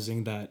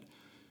realizing that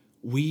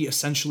we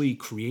essentially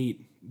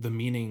create the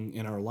meaning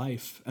in our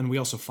life, and we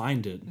also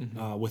find it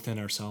within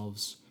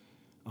ourselves.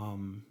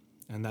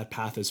 And that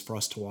path is for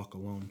us to walk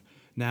alone.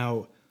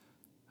 Now,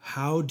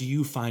 how do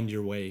you find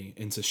your way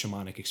into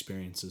shamanic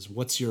experiences?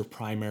 What's your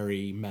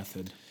primary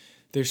method?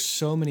 There's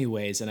so many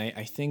ways, and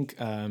I think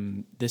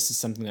this is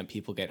something that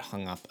people get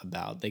hung up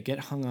about. They get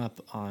hung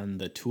up on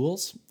the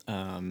tools,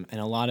 and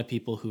a lot of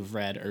people who've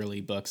read early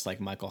books like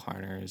Michael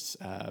Harner's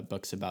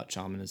books about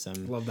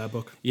shamanism. Love that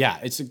book. Yeah,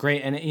 it's a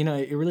great, and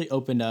it really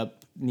opened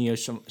up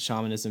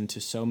neo-shamanism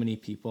to so many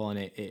people,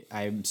 and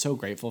I'm so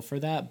grateful for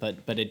that.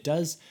 But it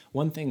does,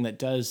 one thing that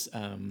does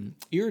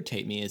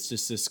irritate me is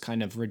just this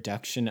kind of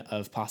reduction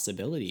of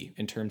possibility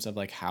in terms of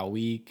like how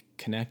we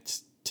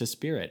connect to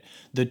spirit.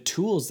 The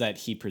tools that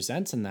he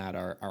presents in that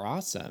are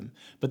awesome,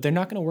 but they're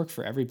not going to work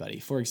for everybody.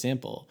 For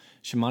example,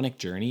 shamanic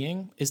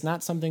journeying is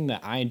not something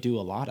that I do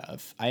a lot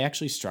of. I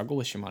actually struggle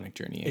with shamanic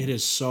journeying. It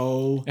is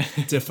so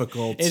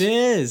difficult. It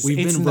is. We've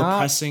been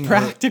repressing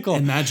practical our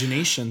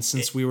imagination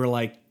since we were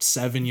like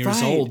 7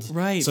 years old.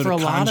 Right. So for a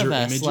lot of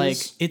images, us, like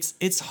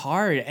it's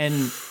hard, and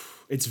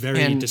it's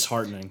very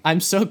disheartening. I'm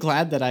so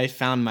glad that I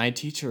found my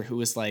teacher who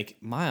was like,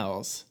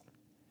 Miles,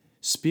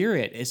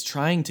 spirit is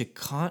trying to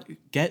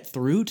get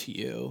through to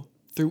you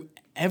through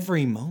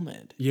every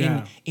moment.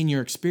 Yeah. In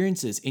your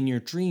experiences, in your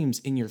dreams,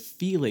 in your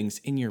feelings,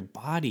 in your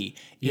body,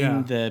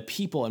 in the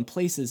people and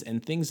places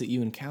and things that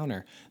you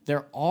encounter.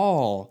 They're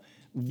all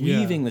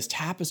weaving this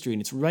tapestry,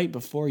 and it's right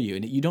before you.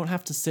 And you don't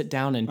have to sit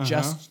down and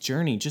just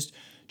journey.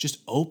 Just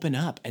open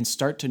up and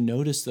start to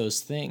notice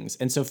those things.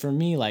 And so for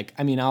me, like,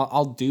 I mean,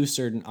 I'll use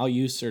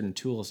certain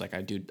tools. Like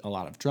I do a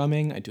lot of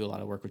drumming. I do a lot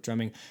of work with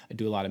drumming. I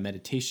do a lot of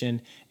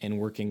meditation and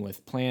working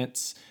with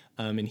plants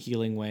in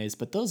healing ways.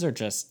 But those are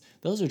just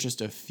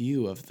a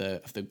few of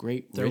the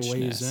great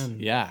richness. Ways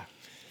in. Yeah.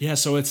 Yeah.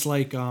 So it's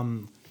like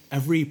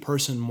every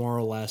person more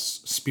or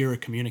less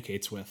spirit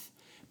communicates with.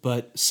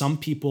 But some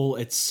people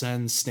it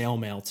sends snail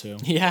mail to.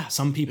 Yeah.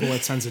 Some people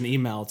it sends an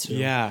email to.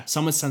 Yeah.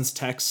 Some it sends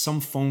texts,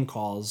 some phone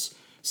calls.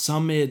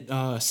 Some it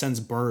sends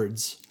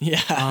birds. Yeah.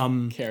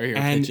 Carrier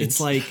and pigeons. It's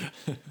like,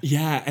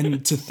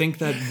 and to think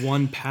that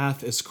one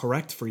path is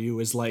correct for you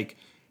is like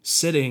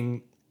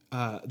sitting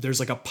there's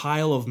like a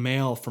pile of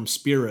mail from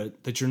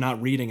Spirit that you're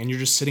not reading, and you're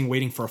just sitting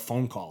waiting for a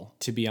phone call.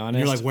 To be And honest,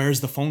 you're like, where's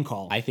the phone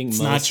call? I think It's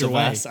most not your of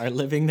way. us are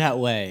living that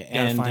way. You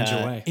gotta find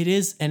your way. It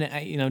is,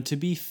 and to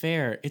be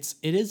fair, it's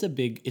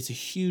a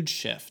huge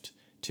shift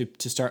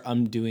to start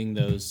undoing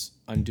those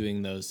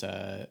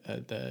to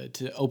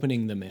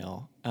opening the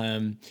mail.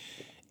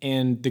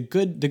 And the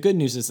good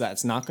news is that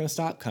it's not going to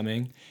stop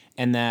coming,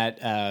 and that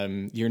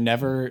you're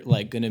never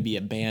like going to be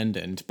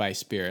abandoned by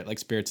Spirit. Like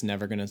Spirit's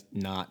never going to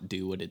not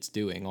do what it's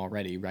doing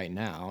already right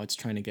now. It's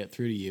trying to get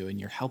through to you, and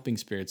you're helping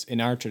spirits.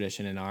 In our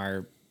tradition, in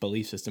our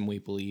belief system, we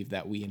believe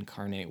that we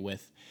incarnate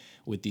with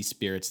these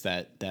spirits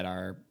that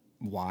are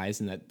wise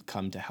and that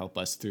come to help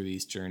us through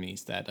these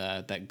journeys.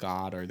 That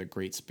God or the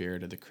Great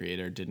Spirit or the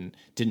Creator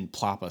didn't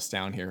plop us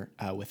down here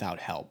without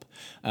help.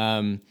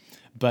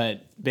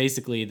 But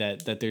basically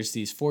that there's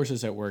these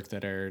forces at work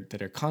that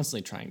are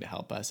constantly trying to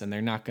help us, and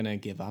they're not going to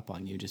give up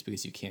on you just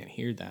because you can't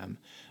hear them.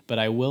 But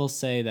I will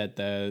say that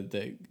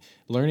the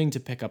learning to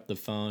pick up the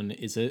phone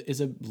is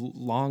a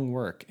long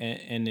work,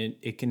 and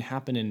it can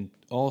happen in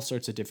all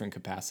sorts of different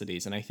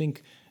capacities. And I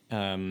think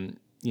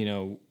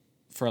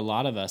for a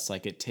lot of us,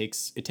 like it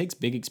takes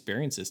big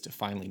experiences to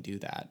finally do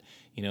that.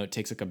 It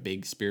takes like a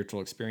big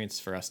spiritual experience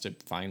for us to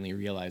finally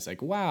realize,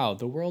 like, wow,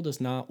 the world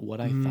is not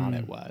what I thought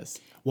it was.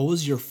 What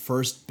was your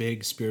first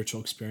big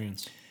spiritual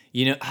experience?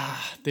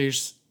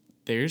 There's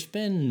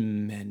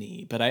been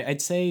many, but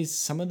I'd say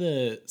some of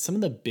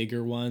the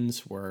bigger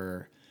ones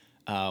were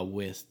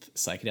with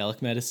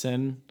psychedelic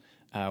medicine,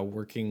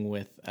 working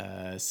with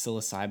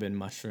psilocybin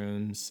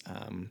mushrooms.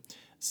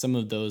 Some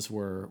of those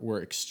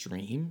were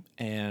extreme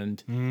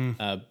and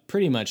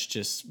pretty much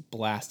just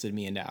blasted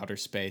me into outer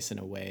space in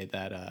a way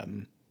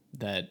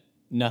that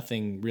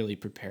nothing really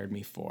prepared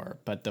me for.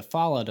 But the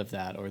fallout of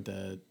that, or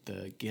the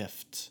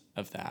gift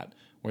of that,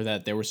 or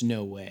that there was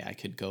no way I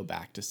could go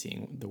back to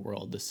seeing the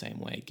world the same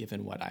way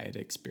given what I had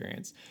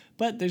experienced.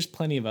 But there's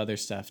plenty of other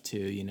stuff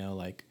too,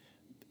 like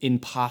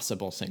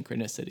impossible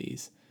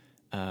synchronicities.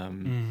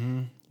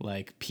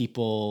 Like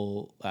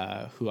people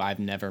who I've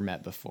never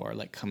met before,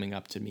 like coming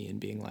up to me and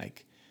being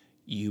like,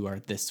 you are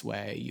this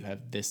way, you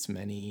have this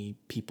many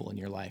people in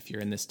your life,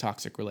 you're in this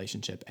toxic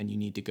relationship, and you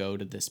need to go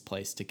to this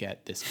place to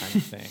get this kind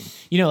of thing.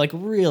 Like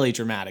really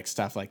dramatic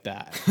stuff like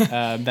that.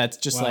 That's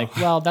just Wow. like,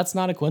 well, that's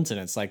not a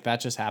coincidence. Like that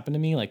just happened to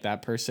me. Like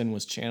that person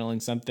was channeling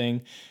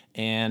something,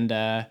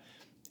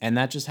 and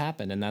that just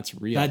happened, and that's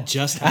real. That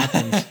just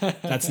happened.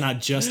 That's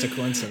not just a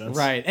coincidence.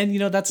 Right. And,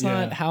 that's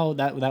not how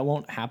that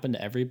won't happen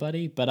to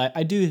everybody. But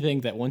I do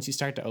think that once you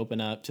start to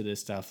open up to this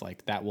stuff,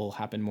 like that will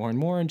happen more and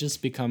more and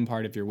just become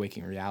part of your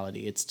waking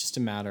reality. It's just a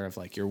matter of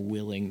like your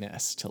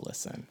willingness to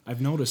listen. I've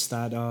noticed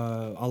that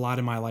a lot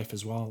in my life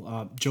as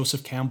well.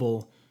 Joseph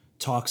Campbell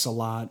talks a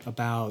lot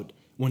about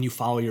when you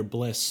follow your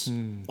bliss,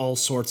 all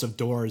sorts of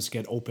doors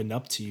get opened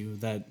up to you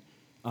that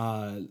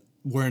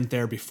weren't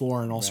there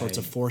before, and all sorts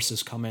of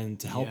forces come in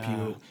to help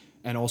you,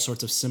 and all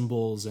sorts of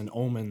symbols and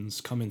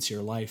omens come into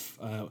your life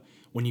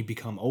when you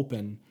become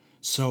open.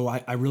 So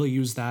I really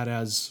use that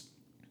as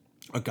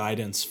a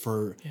guidance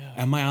for,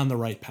 am I on the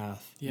right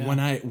path? When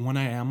I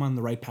am on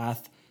the right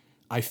path,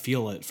 I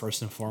feel it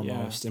first and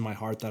foremost in my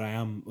heart that I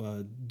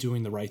am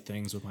doing the right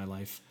things with my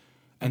life.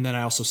 And then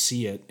I also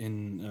see it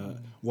in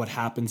what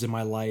happens in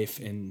my life,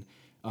 and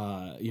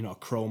a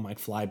crow might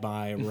fly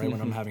by right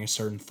when I'm having a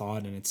certain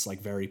thought, and it's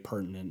like very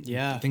pertinent.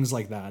 Yeah. Things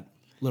like that,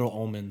 little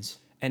omens.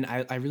 And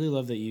I really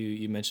love that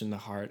you mentioned the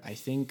heart. I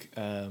think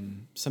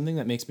something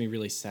that makes me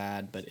really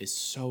sad, but is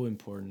so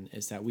important,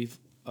 is that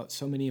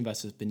so many of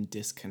us have been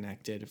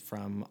disconnected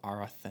from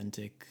our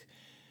authentic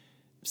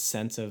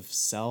sense of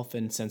self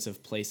and sense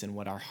of place and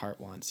what our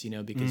heart wants,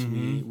 because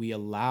we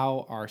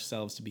allow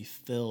ourselves to be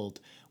filled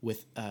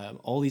with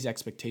all these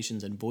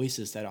expectations and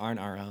voices that aren't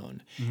our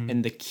own.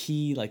 And the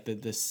key, like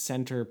the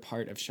center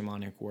part of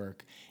shamanic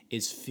work,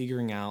 is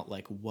figuring out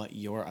like what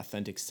your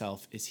authentic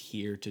self is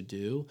here to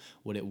do,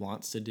 what it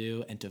wants to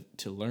do, and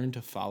to learn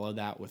to follow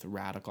that with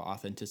radical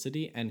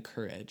authenticity and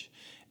courage.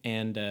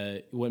 And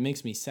what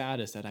makes me sad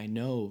is that I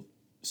know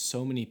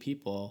so many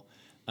people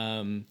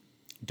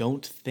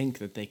don't think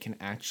that they can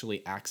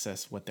actually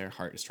access what their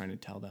heart is trying to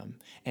tell them.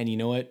 And you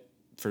know what?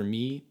 For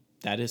me,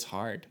 that is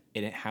hard.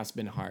 And it has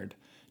been hard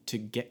to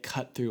get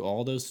cut through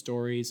all those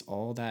stories,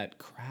 all that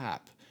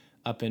crap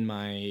up in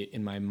my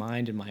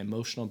mind, in my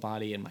emotional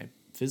body, in my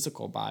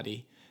physical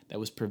body, that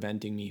was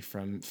preventing me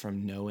from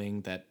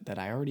knowing that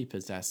I already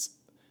possess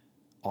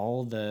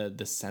all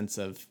the sense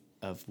of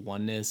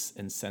oneness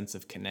and sense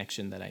of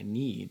connection that I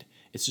need.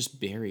 It's just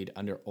buried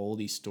under all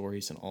these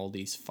stories and all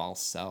these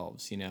false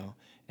selves,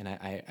 and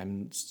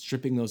I'm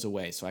stripping those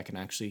away so I can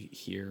actually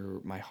hear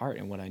my heart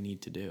and what I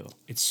need to do.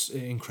 It's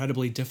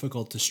incredibly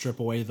difficult to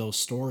strip away those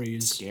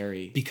stories. It's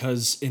scary.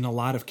 Because in a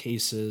lot of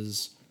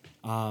cases,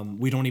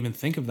 we don't even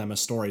think of them as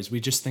stories.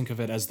 We just think of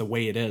it as the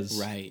way it is.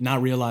 Right.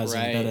 Not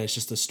realizing that it's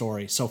just a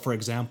story. So, for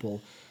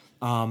example,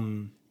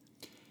 so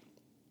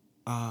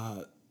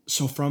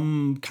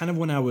from kind of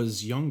when I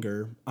was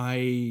younger,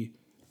 I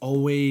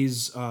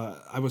always,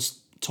 I was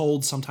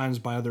told sometimes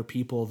by other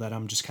people that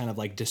I'm just kind of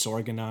like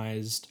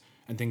disorganized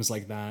and things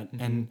like that.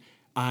 And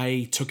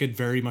I took it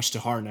very much to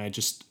heart, and I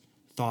just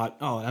thought,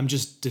 oh, I'm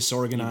just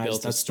disorganized.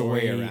 built a That's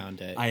story the way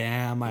around it. I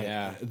am.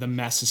 Yeah. The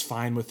mess is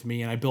fine with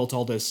me. And I built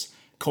all this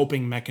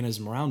coping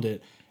mechanism around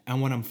it.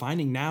 And what I'm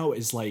finding now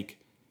is like,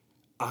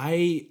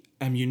 I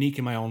am unique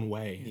in my own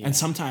way. Yeah. And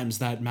sometimes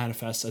that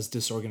manifests as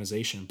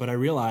disorganization. But I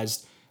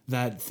realized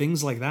that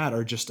things like that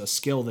are just a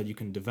skill that you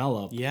can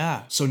develop.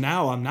 Yeah. So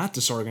now I'm not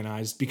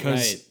disorganized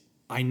because Right.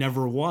 I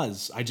never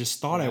was. I just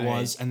thought I Right.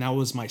 was. And that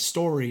was my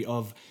story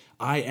of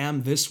I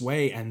am this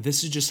way and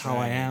this is just how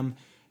I Right. am.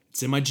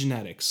 It's in my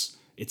genetics.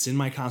 It's in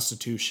my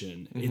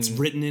constitution. It's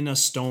written in a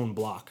stone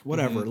block.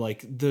 Whatever.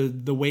 Like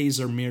the ways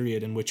are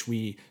myriad in which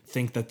we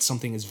think that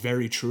something is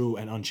very true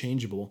and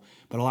unchangeable.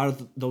 But a lot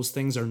of those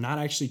things are not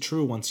actually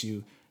true once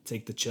you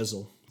take the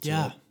chisel to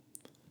Yeah. it.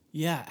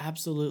 Yeah,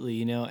 absolutely.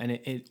 You know, and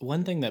it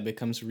one thing that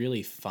becomes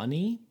really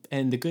funny,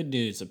 and the good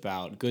news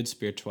about good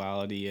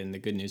spirituality and the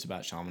good news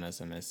about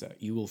shamanism is that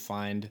you will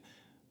find,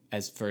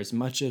 as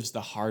much as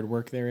the hard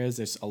work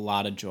there's a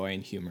lot of joy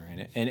and humor in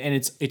it. And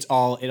it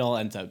all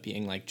ends up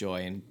being like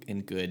joy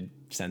and good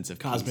sense of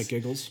Cosmic peace.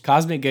 giggles.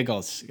 Cosmic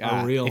giggles.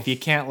 Real. If you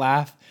can't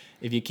laugh,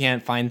 if you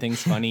can't find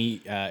things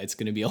funny, it's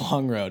going to be a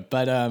long road.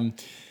 But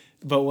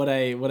what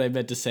I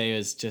meant to say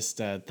is just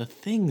the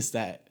things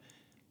that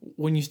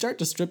when you start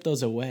to strip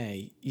those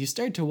away, you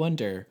start to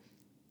wonder,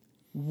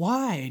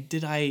 why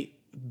did I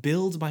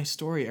build my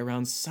story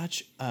around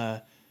such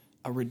a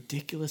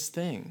ridiculous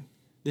thing?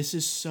 This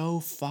is so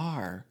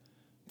far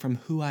from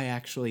who I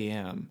actually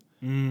am.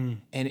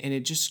 And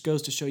it just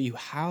goes to show you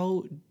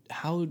how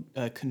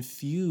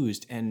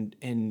confused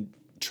and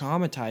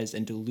traumatized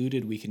and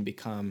deluded we can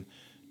become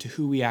to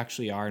who we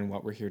actually are and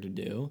what we're here to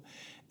do.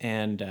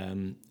 And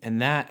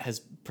that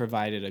has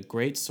provided a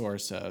great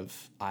source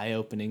of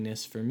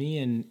eye-openingness for me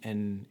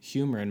and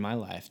humor in my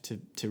life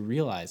to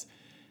realize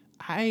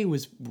I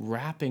was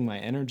wrapping my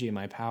energy and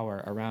my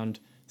power around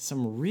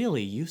some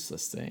really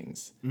useless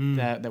things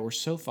that were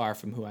so far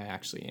from who I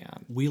actually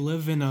am. We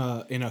live in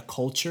a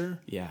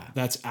culture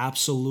that's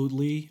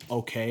absolutely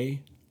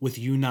okay with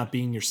you not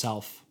being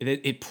yourself.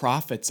 It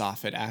profits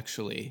off it,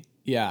 actually.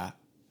 Yeah.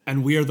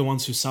 And we are the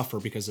ones who suffer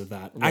because of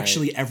that. Right.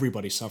 Actually,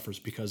 everybody suffers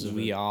because of it.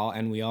 We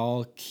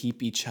all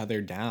keep each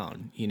other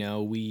down. You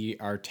know, we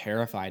are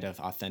terrified of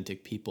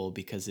authentic people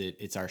because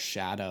it's our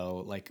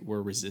shadow. Like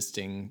we're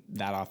resisting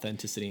that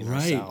authenticity in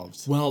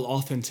ourselves. Well,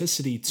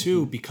 authenticity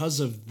too, because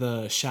of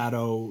the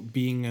shadow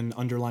being an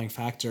underlying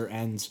factor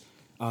and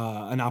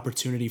an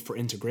opportunity for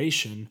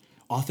integration.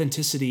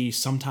 Authenticity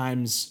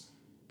sometimes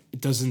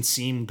doesn't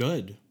seem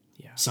good.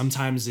 Yeah.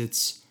 Sometimes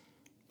it's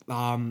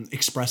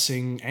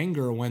expressing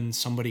anger when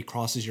somebody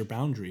crosses your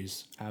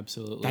boundaries.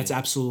 Absolutely. That's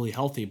absolutely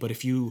healthy. But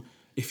if you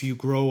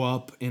grow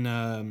up in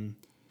an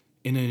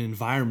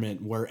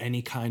environment where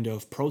any kind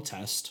of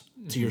protest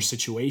to your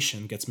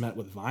situation gets met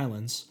with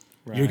violence,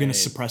 you're going to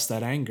suppress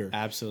that anger.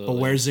 Absolutely. But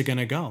where's it going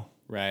to go?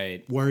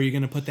 Right. Where are you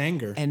going to put the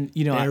anger? And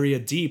you know, bury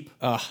it deep.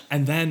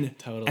 And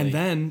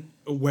then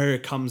where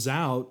it comes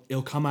out,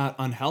 it'll come out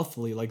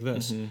unhealthily like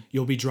this.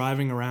 You'll be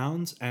driving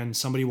around and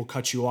somebody will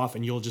cut you off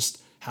and you'll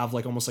just have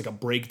like almost like a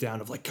breakdown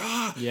of like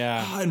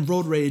and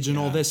road rage and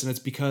all this, and it's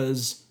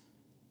because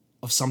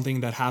of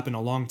something that happened a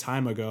long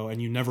time ago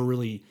and you never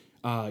really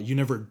you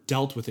never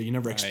dealt with it, you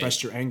never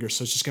expressed your anger,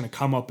 so it's just going to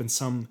come up in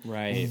some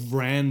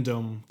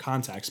random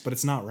context, but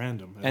it's not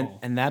random at all.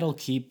 And that'll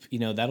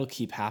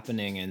keep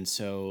happening. And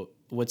so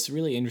what's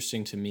really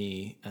interesting to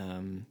me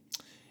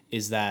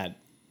is that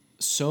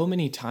so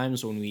many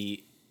times when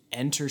we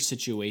enter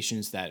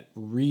situations that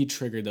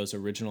re-trigger those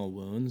original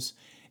wounds,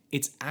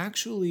 it's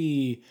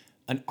actually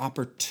an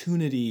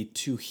opportunity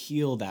to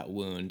heal that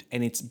wound,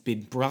 and it's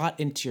been brought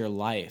into your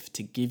life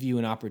to give you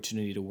an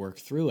opportunity to work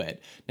through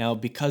it. Now,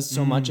 because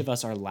so much of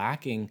us are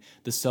lacking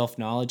the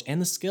self-knowledge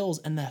and the skills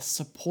and the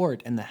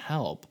support and the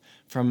help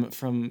from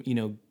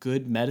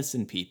good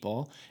medicine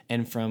people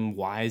and from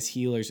wise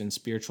healers and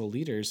spiritual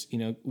leaders,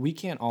 we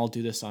can't all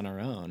do this on our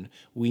own.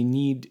 We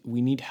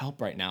need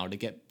help right now to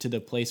get to the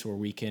place where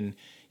we can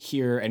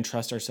hear and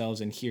trust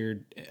ourselves and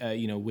hear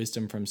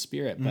wisdom from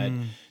spirit. But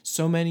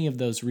so many of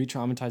those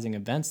re-traumatizing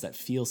events that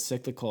feel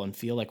cyclical and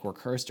feel like we're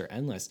cursed or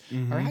endless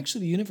are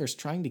actually the universe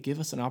trying to give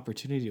us an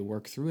opportunity to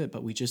work through it,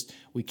 but we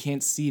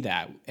can't see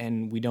that,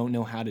 and we don't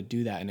know how to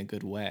do that in a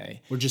good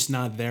way. We're just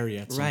not there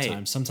yet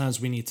sometimes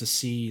we need to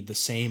see the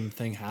same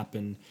thing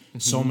happen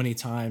so many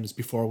times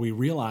before we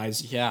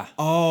realize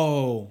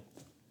and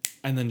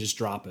then just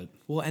drop it.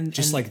 Well,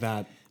 and like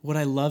that. What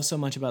I love so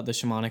much about the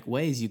shamanic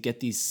ways, you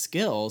get these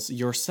skills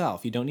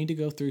yourself. You don't need to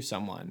go through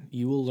someone.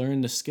 You will learn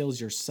the skills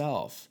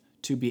yourself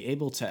to be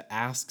able to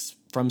ask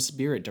from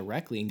spirit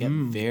directly and get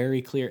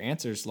very clear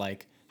answers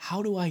like,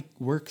 how do I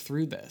work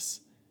through this?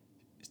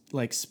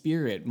 Like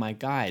spirit, my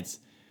guides,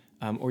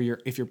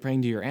 if you're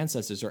praying to your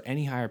ancestors or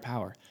any higher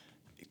power,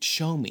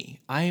 show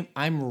me.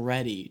 I'm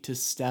ready to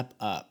step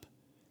up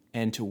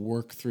and to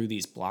work through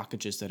these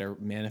blockages that are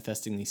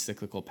manifesting these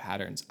cyclical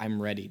patterns.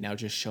 I'm ready. Now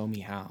just show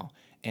me how.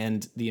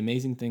 And the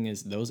amazing thing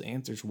is those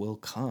answers will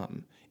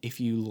come. If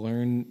you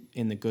learn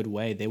in the good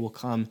way, they will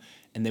come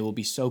and they will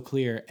be so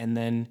clear. And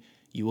then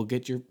you will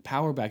get your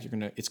power back.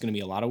 It's gonna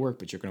be a lot of work,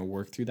 but you're gonna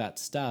work through that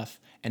stuff,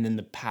 and then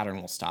the pattern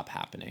will stop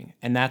happening.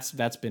 And that's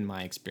been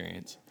my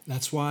experience.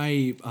 That's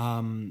why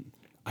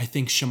I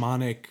think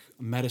shamanic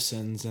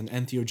medicines and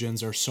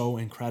entheogens are so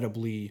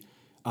incredibly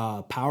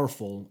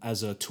powerful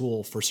as a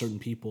tool for certain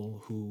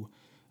people who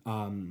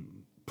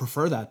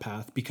prefer that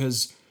path,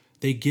 because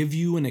they give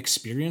you an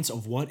experience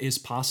of what is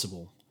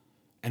possible.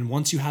 And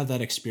once you have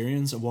that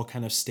experience of what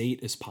kind of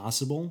state is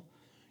possible,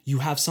 you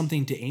have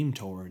something to aim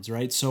towards,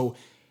 right? So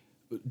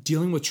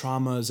dealing with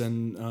traumas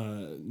and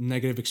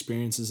negative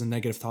experiences and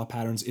negative thought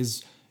patterns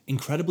is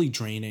incredibly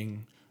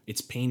draining.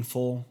 It's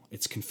painful.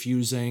 It's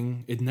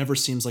confusing. It never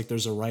seems like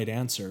there's a right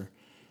answer.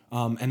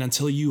 And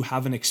until you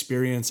have an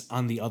experience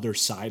on the other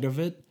side of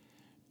it,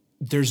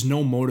 there's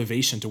no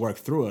motivation to work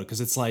through it, because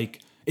it's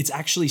like, it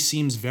actually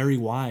seems very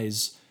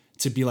wise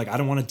to be like, I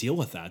don't want to deal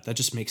with that. That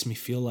just makes me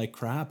feel like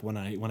crap when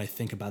I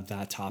think about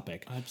that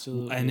topic.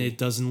 Absolutely. And it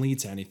doesn't lead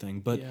to anything.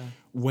 But Yeah.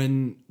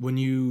 when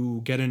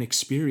you get an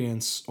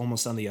experience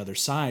almost on the other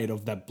side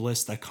of that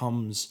bliss that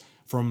comes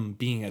from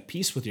being at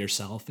peace with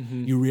yourself,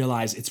 you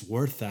realize it's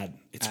worth that.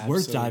 It's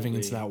worth diving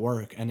into that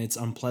work, and it's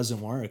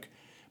unpleasant work.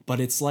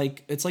 But it's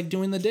like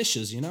doing the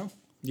dishes, you know?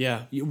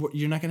 Yeah.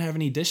 You're not gonna have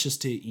any dishes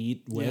to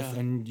eat with, Yeah.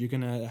 and you're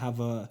gonna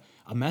have a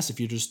mess if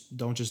you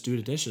don't do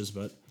the dishes.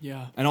 But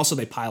Yeah. and also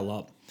they pile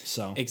up.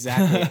 So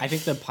Exactly. I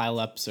think the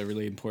pile-up's a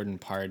really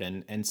important part,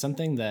 and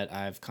something that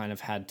I've kind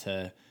of had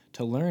to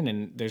learn.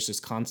 And there's this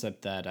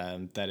concept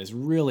that is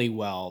really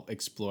well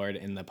explored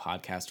in the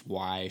podcast,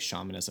 Why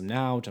Shamanism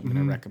Now, which I'm going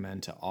to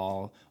recommend to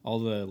all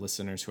the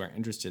listeners who are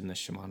interested in the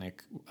shamanic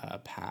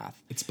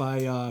path. it's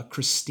by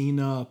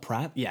Christina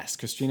Pratt. Yes,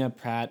 Christina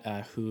Pratt,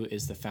 who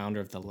is the founder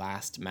of the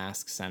Last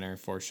Mask Center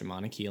for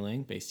Shamanic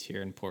Healing, based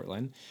here in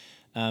Portland.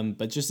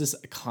 But just this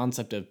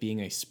concept of being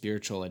a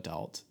spiritual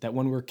adult, that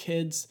when we're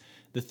kids,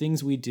 the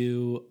things we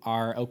do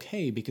are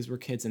okay because we're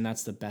kids and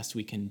that's the best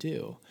we can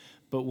do.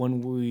 But when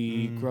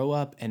we grow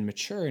up and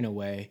mature in a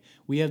way,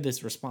 we have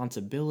this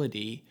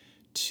responsibility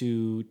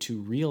to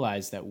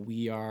realize that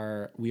we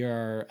are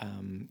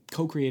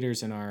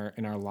co-creators in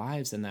our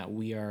lives, and that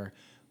we are,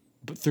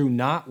 but through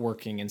not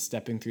working and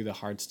stepping through the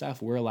hard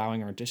stuff, we're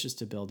allowing our dishes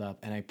to build up.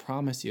 And I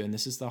promise you, and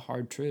this is the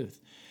hard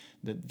truth,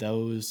 that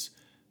those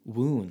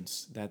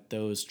wounds, that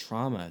those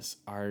traumas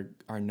are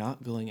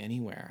not going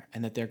anywhere,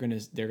 and that they're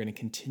gonna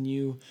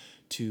continue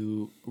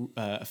to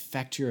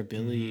affect your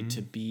ability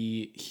to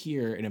be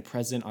here in a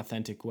present,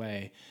 authentic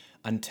way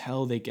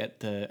until they get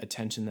the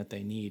attention that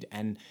they need.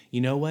 And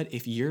you know what?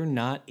 If you're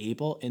not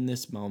able in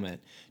this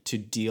moment to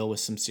deal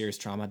with some serious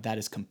trauma, that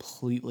is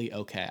completely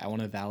okay. I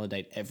want to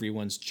validate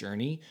everyone's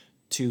journey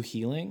to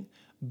healing,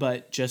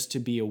 but just to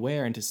be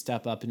aware and to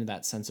step up into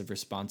that sense of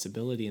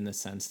responsibility, in the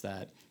sense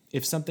that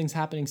if something's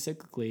happening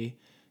cyclically,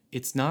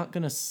 it's not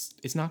gonna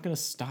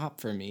stop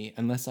for me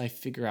unless I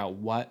figure out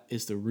what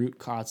is the root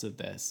cause of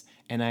this,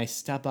 and I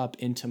step up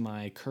into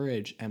my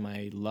courage and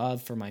my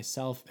love for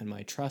myself and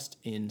my trust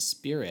in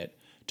spirit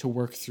to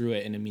work through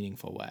it in a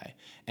meaningful way.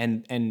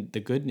 And the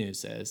good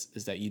news is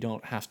that you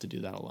don't have to do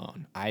that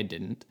alone. I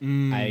didn't.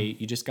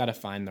 You just got to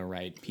find the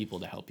right people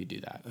to help you do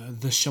that.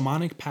 The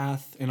shamanic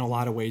path, in a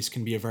lot of ways,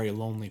 can be a very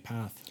lonely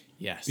path.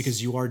 Yes.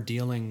 Because you are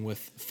dealing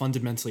with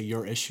fundamentally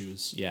your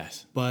issues.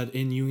 Yes. But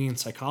in Jungian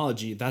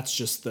psychology, that's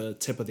just the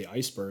tip of the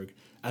iceberg.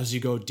 As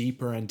you go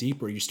deeper and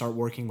deeper, you start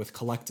working with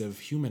collective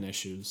human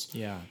issues.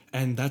 Yeah.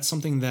 And that's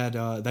something that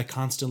that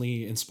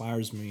constantly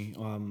inspires me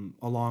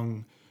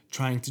along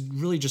trying to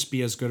really just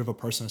be as good of a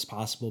person as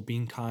possible,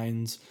 being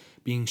kind,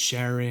 being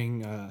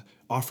sharing,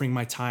 offering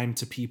my time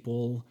to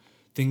people,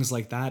 things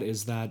like that,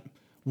 is that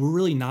we're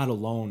really not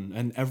alone.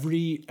 And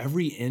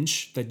every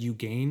inch that you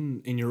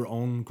gain in your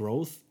own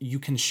growth, you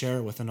can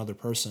share with another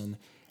person.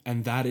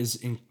 And that is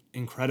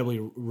incredibly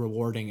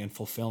rewarding and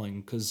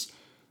fulfilling, because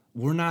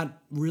we're not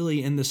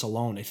really in this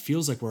alone. It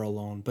feels like we're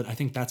alone, but I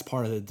think that's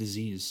part of the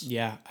disease.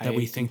 Yeah, that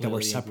we think that we're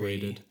completely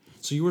separated. agree.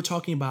 So you were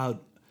talking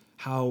about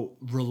how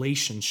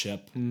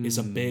relationship is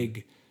a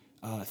big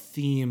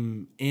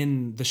theme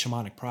in the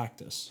shamanic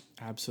practice.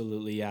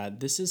 Absolutely, yeah.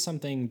 This is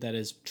something that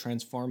has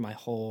transformed my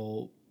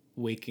whole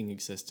waking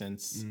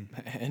existence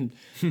and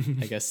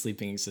I guess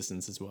sleeping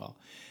existence as well.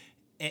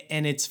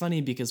 And it's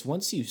funny because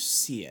once you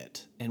see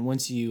it and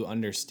once you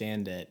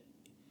understand it,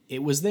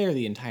 it was there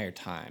the entire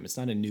time. It's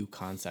not a new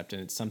concept,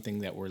 and it's something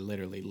that we're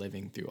literally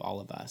living through, all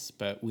of us,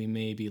 but we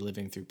may be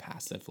living through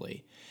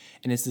passively.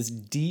 And it's this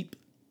deep,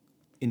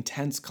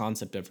 intense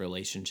concept of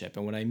relationship.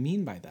 And what I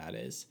mean by that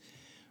is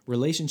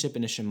relationship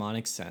in a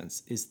shamanic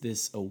sense is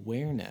this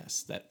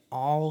awareness that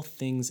all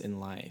things in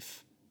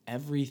life,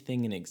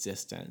 everything in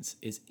existence,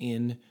 is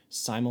in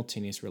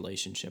simultaneous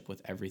relationship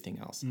with everything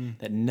else.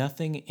 That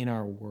nothing in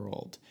our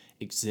world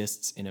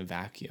exists in a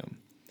vacuum.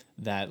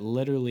 That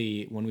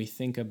literally, when we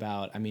think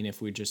about, I mean,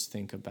 if we just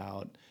think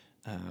about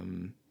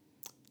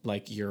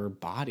like your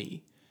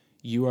body,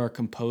 you are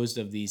composed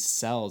of these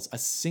cells. A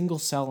single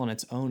cell on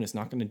its own is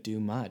not going to do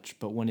much,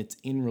 but when it's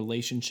in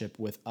relationship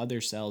with other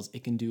cells,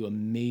 it can do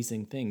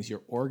amazing things.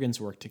 Your organs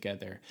work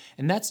together.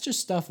 And that's just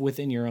stuff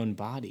within your own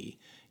body.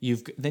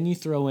 Then you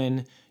throw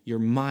in your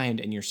mind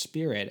and your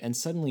spirit, and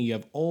suddenly you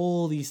have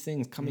all these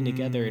things coming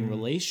together in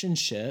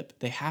relationship.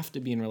 They have to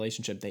be in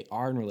relationship. They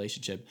are in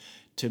relationship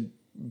to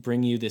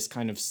bring you this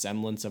kind of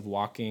semblance of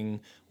waking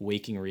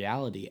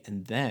reality.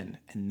 And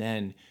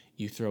then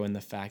you throw in the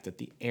fact that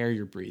the air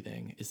you're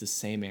breathing is the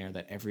same air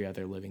that every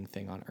other living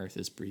thing on earth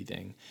is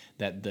breathing,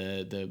 that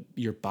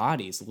your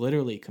body's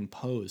literally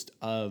composed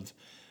of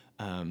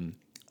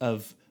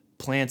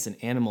plants and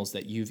animals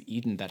that you've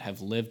eaten that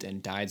have lived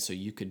and died so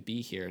you could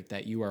be here,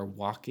 that you are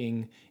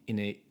walking in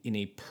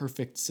a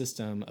perfect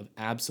system of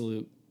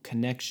absolute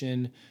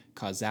connection,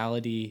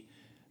 causality,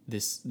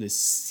 this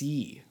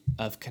sea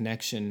of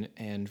connection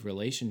and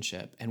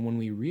relationship. And when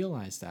we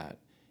realize that,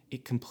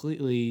 it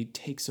completely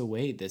takes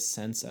away this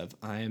sense of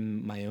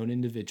I'm my own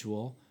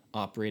individual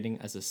operating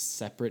as a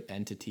separate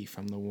entity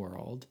from the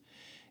world.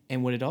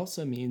 And what it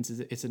also means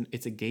is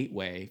it's a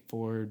gateway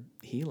for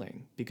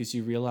healing, because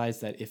you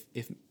realize that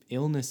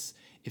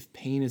if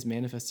pain is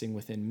manifesting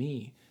within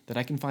me, that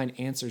I can find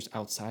answers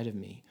outside of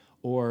me,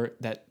 or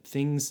that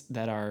things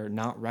that are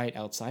not right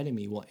outside of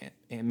me will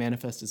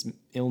manifest as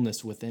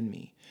illness within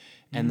me,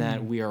 and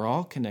that we are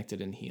all connected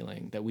in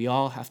healing, that we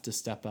all have to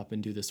step up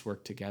and do this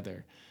work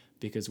together,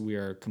 because we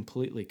are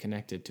completely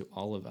connected to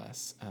all of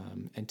us,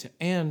 and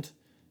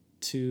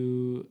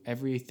to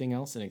everything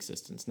else in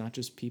existence, not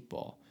just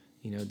people,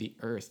 the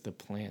earth, the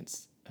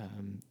plants,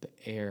 the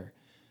air.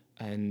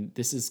 And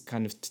this is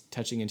kind of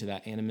touching into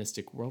that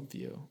animistic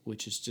worldview,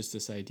 which is just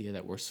this idea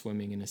that we're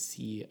swimming in a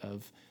sea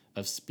of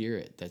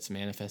spirit that's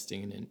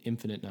manifesting in an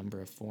infinite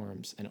number of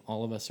forms, and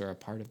all of us are a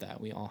part of that.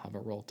 We all have a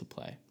role to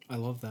play. I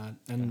love that.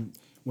 And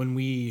when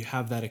we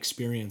have that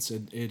experience,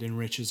 it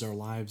enriches our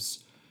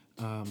lives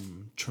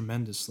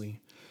tremendously.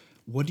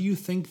 What do you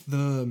think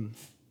the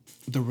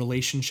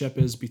relationship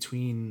is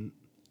between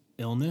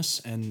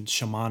illness and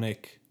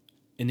shamanic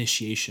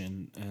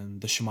initiation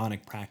and the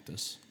shamanic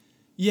practice?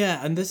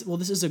 Yeah, and this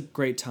is a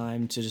great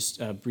time to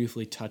just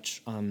briefly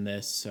touch on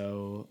this.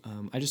 So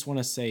I just want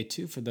to say,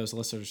 too, for those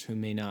listeners who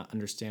may not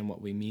understand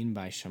what we mean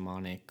by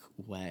shamanic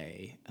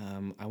way,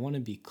 I want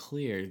to be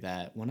clear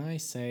that when I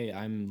say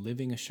I'm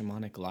living a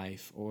shamanic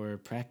life or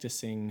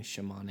practicing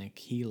shamanic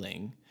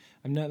healing,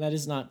 that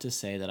is not to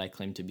say that I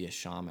claim to be a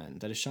shaman.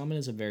 That a shaman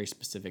is a very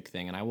specific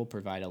thing, and I will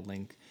provide a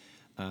link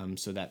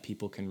so that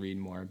people can read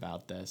more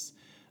about this.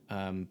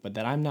 But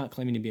that I'm not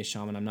claiming to be a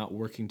shaman, I'm not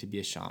working to be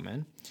a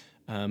shaman.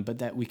 But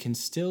that we can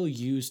still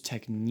use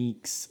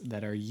techniques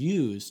that are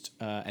used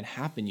and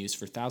have been used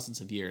for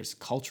thousands of years,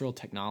 cultural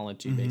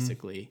technology,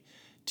 basically,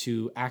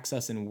 to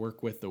access and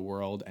work with the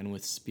world and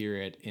with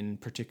spirit in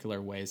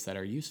particular ways that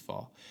are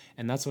useful.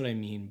 And that's what I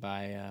mean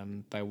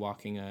by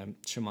walking a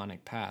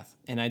shamanic path.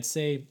 And I'd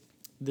say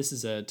this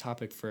is a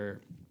topic for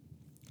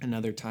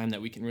another time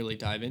that we can really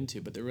dive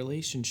into, but the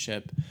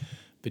relationship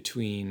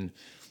between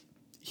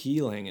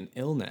healing and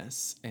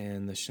illness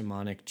and the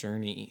shamanic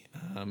journey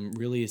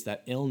really is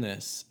that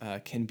illness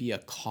can be a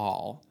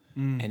call,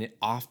 and it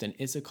often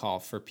is a call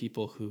for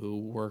people who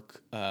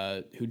work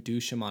who do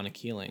shamanic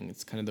healing.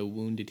 It's kind of the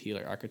wounded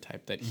healer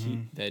archetype,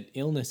 that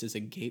illness is a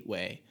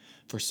gateway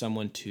for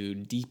someone to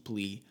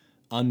deeply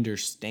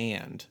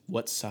understand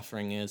what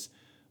suffering is,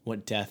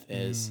 what death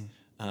is,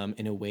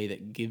 in a way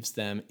that gives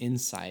them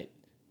insight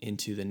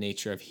into the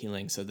nature of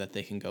healing so that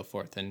they can go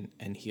forth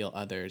and heal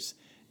others.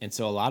 And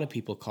so a lot of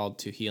people called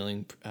to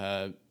healing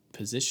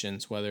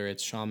positions, whether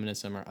it's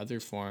shamanism or other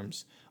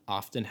forms,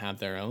 often have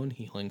their own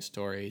healing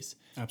stories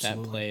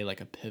that play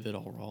like a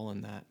pivotal role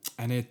in that.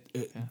 And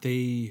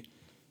they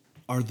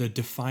are the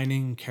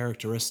defining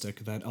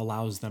characteristic that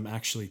allows them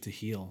actually to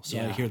heal. So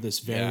I hear this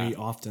very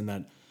often,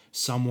 that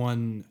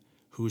someone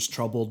who's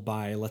troubled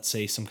by, let's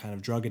say, some kind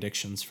of drug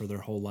addictions for their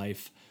whole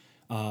life,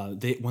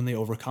 when they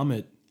overcome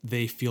it,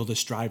 they feel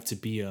this drive to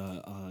be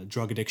a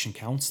drug addiction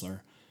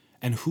counselor.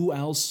 And who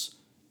else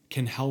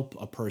can help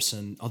a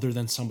person other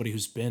than somebody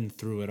who's been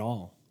through it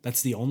all?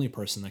 That's the only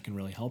person that can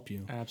really help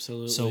you.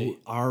 Absolutely. So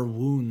our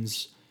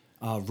wounds,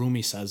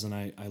 Rumi says, and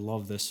I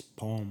love this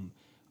poem,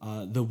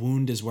 the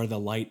wound is where the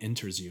light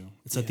enters you.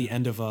 It's at the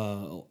end of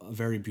a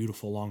very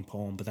beautiful long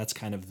poem, but that's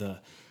kind of the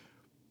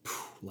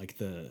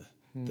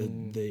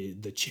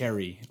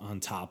cherry on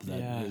top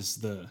that is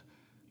the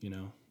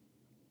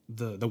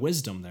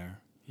wisdom there.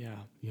 Yeah.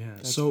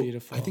 That's so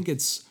beautiful. I think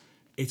it's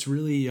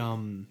really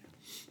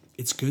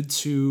it's good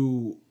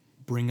to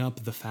bring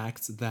up the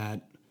fact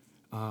that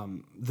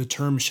the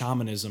term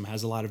shamanism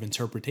has a lot of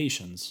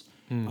interpretations.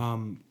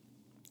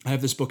 I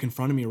have this book in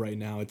front of me right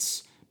now.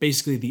 It's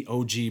basically the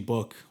OG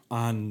book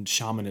on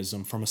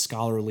shamanism from a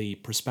scholarly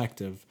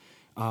perspective.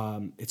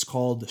 It's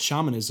called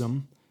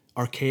Shamanism,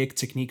 Archaic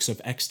Techniques of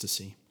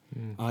Ecstasy.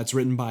 It's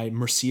written by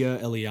Mircea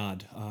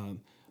Eliade,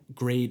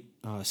 great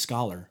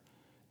scholar.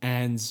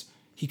 And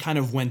he kind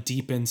of went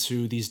deep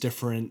into these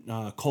different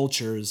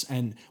cultures.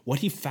 And what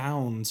he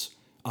found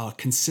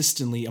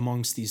consistently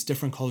amongst these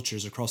different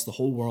cultures across the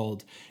whole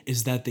world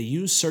is that they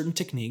use certain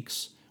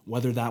techniques,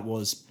 whether that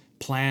was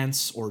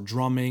plants or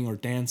drumming or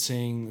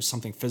dancing, or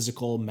something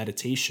physical,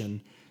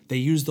 meditation. They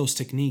use those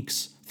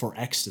techniques for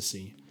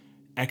ecstasy.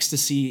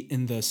 Ecstasy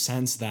in the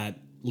sense that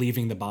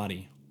leaving the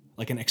body,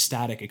 like an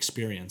ecstatic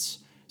experience,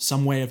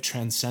 some way of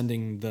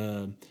transcending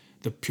the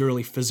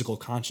purely physical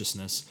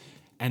consciousness.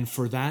 And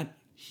for that,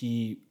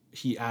 he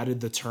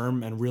added the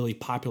term and really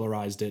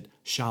popularized it,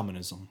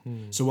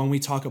 shamanism. So when we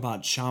talk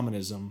about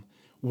shamanism,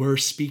 we're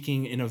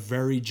speaking in a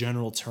very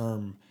general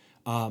term.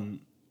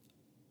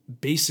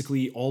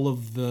 Basically, all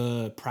of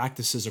the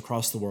practices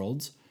across the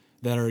world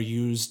that are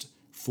used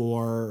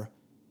for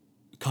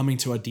coming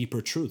to a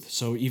deeper truth.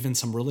 So even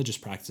some religious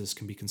practices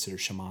can be considered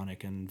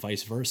shamanic and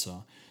vice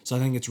versa. So I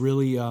think it's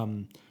really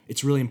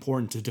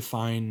important to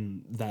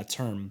define that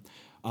term.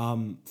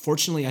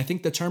 Fortunately, I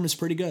think the term is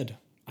pretty good.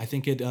 I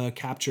think it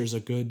captures a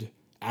good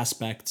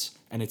aspect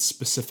and it's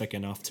specific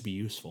enough to be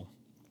useful.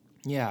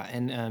 Yeah,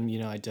 and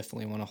I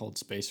definitely want to hold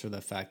space for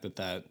the fact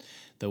that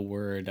the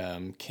word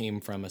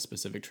came from a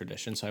specific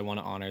tradition. So I want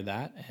to honor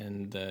that,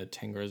 and the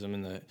Tengrism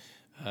and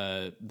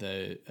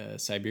the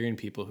Siberian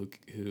people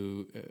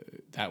who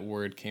that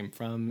word came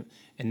from,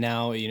 and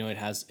now it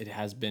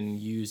has been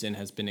used and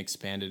has been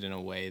expanded in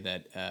a way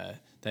that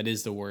that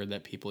is the word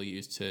that people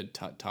use to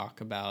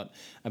talk about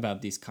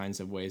these kinds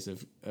of ways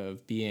of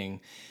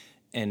being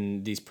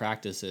and these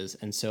practices.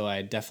 And so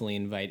I definitely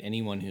invite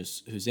anyone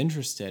who's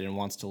interested and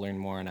wants to learn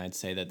more, and I'd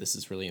say that this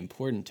is really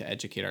important to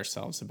educate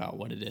ourselves about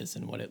what it is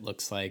and what it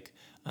looks like,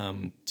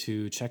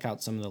 to check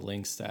out some of the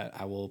links that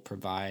I will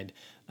provide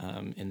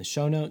in the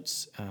show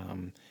notes,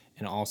 and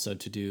also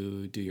to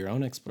do your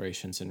own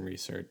explorations and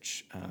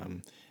research,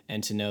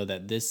 and to know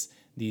that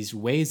these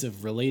ways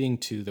of relating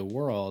to the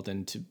world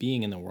and to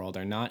being in the world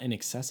are not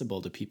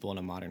inaccessible to people in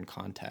a modern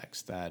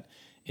context, that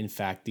in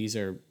fact,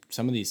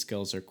 some of these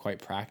skills are quite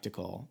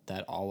practical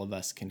that all of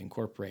us can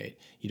incorporate.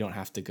 You don't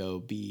have to go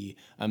be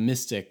a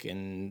mystic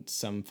in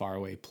some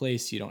faraway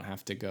place. You don't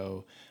have to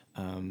go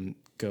on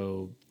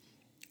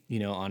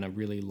a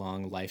really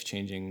long,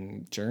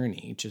 life-changing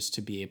journey just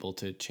to be able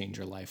to change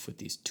your life with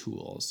these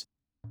tools.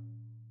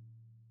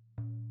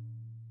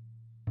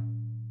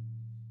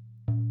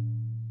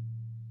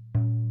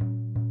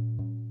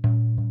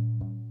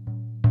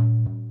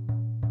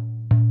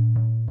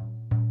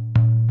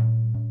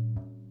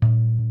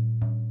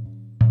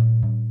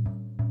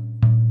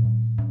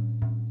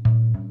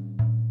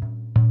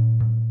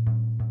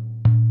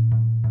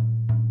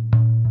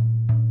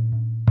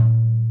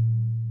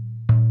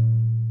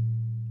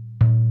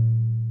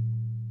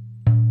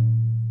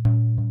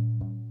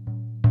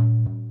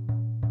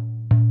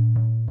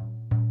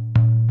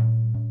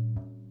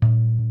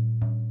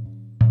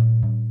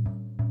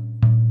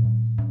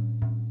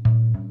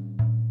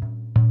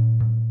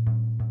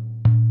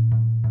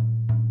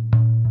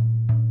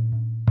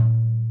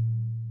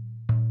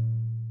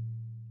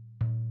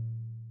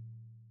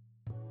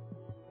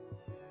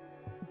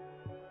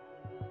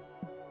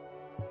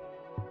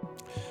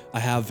 I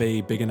have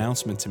a big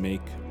announcement to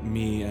make.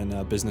 Me and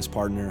a business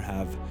partner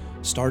have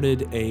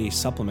started a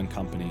supplement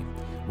company.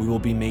 We will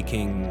be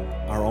making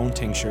our own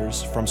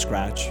tinctures from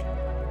scratch,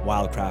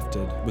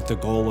 wildcrafted, with the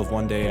goal of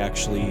one day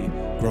actually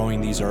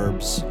growing these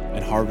herbs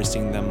and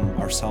harvesting them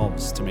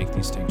ourselves to make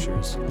these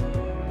tinctures.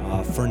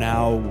 For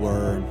now,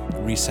 we're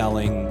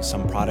reselling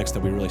some products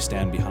that we really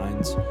stand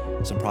behind,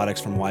 some products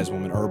from Wise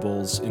Woman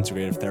Herbals,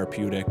 Integrative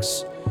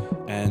Therapeutics,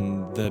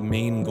 and the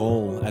main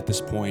goal at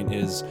this point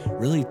is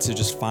really to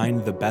just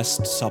find the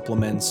best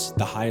supplements,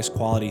 the highest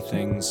quality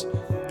things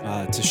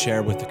to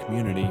share with the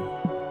community,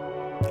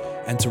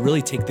 and to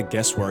really take the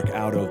guesswork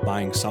out of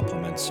buying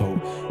supplements. So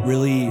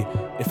really,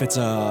 if it's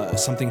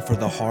something for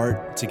the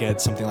heart, to get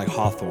something like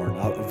hawthorn,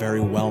 a very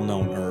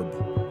well-known herb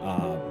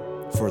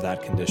for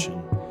that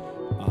condition.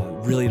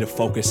 Really to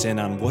focus in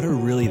on what are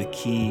really the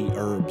key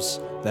herbs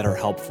that are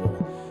helpful,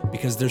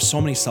 because there's so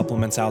many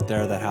supplements out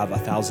there that have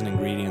 1,000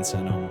 ingredients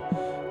in them,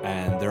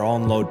 and they're all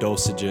in low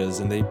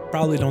dosages, and they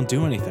probably don't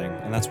do anything,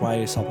 and that's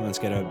why supplements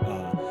get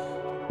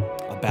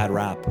a bad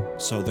rap.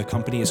 So the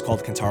company is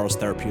called Kentaros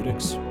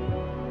Therapeutics,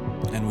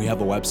 and we have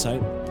a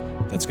website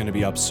that's going to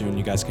be up soon.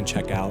 You guys can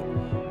check out.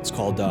 It's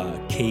called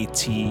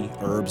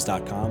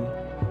ktherbs.com.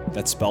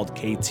 That's spelled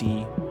KT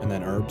and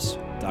then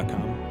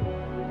herbs.com.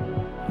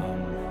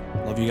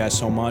 Love you guys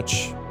so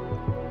much.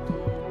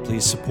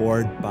 Please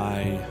support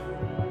by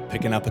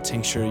picking up a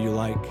tincture you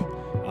like.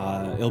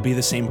 It'll be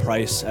the same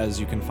price as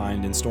you can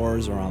find in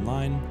stores or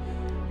online.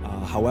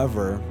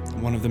 However,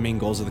 one of the main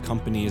goals of the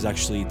company is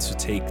actually to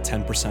take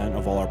 10%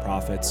 of all our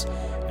profits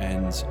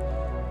and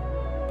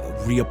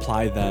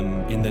reapply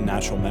them in the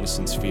natural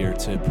medicine sphere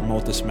to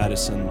promote this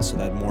medicine so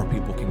that more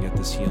people can get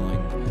this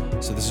healing.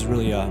 So this is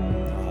really a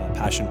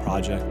passion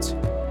project.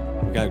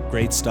 We got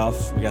great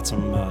stuff. We got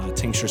some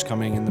tinctures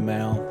coming in the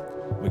mail.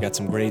 We got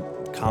some great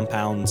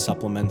compound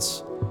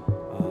supplements.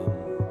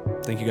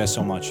 Thank you guys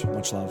so much.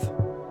 Much love.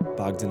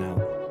 Bogdan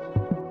out.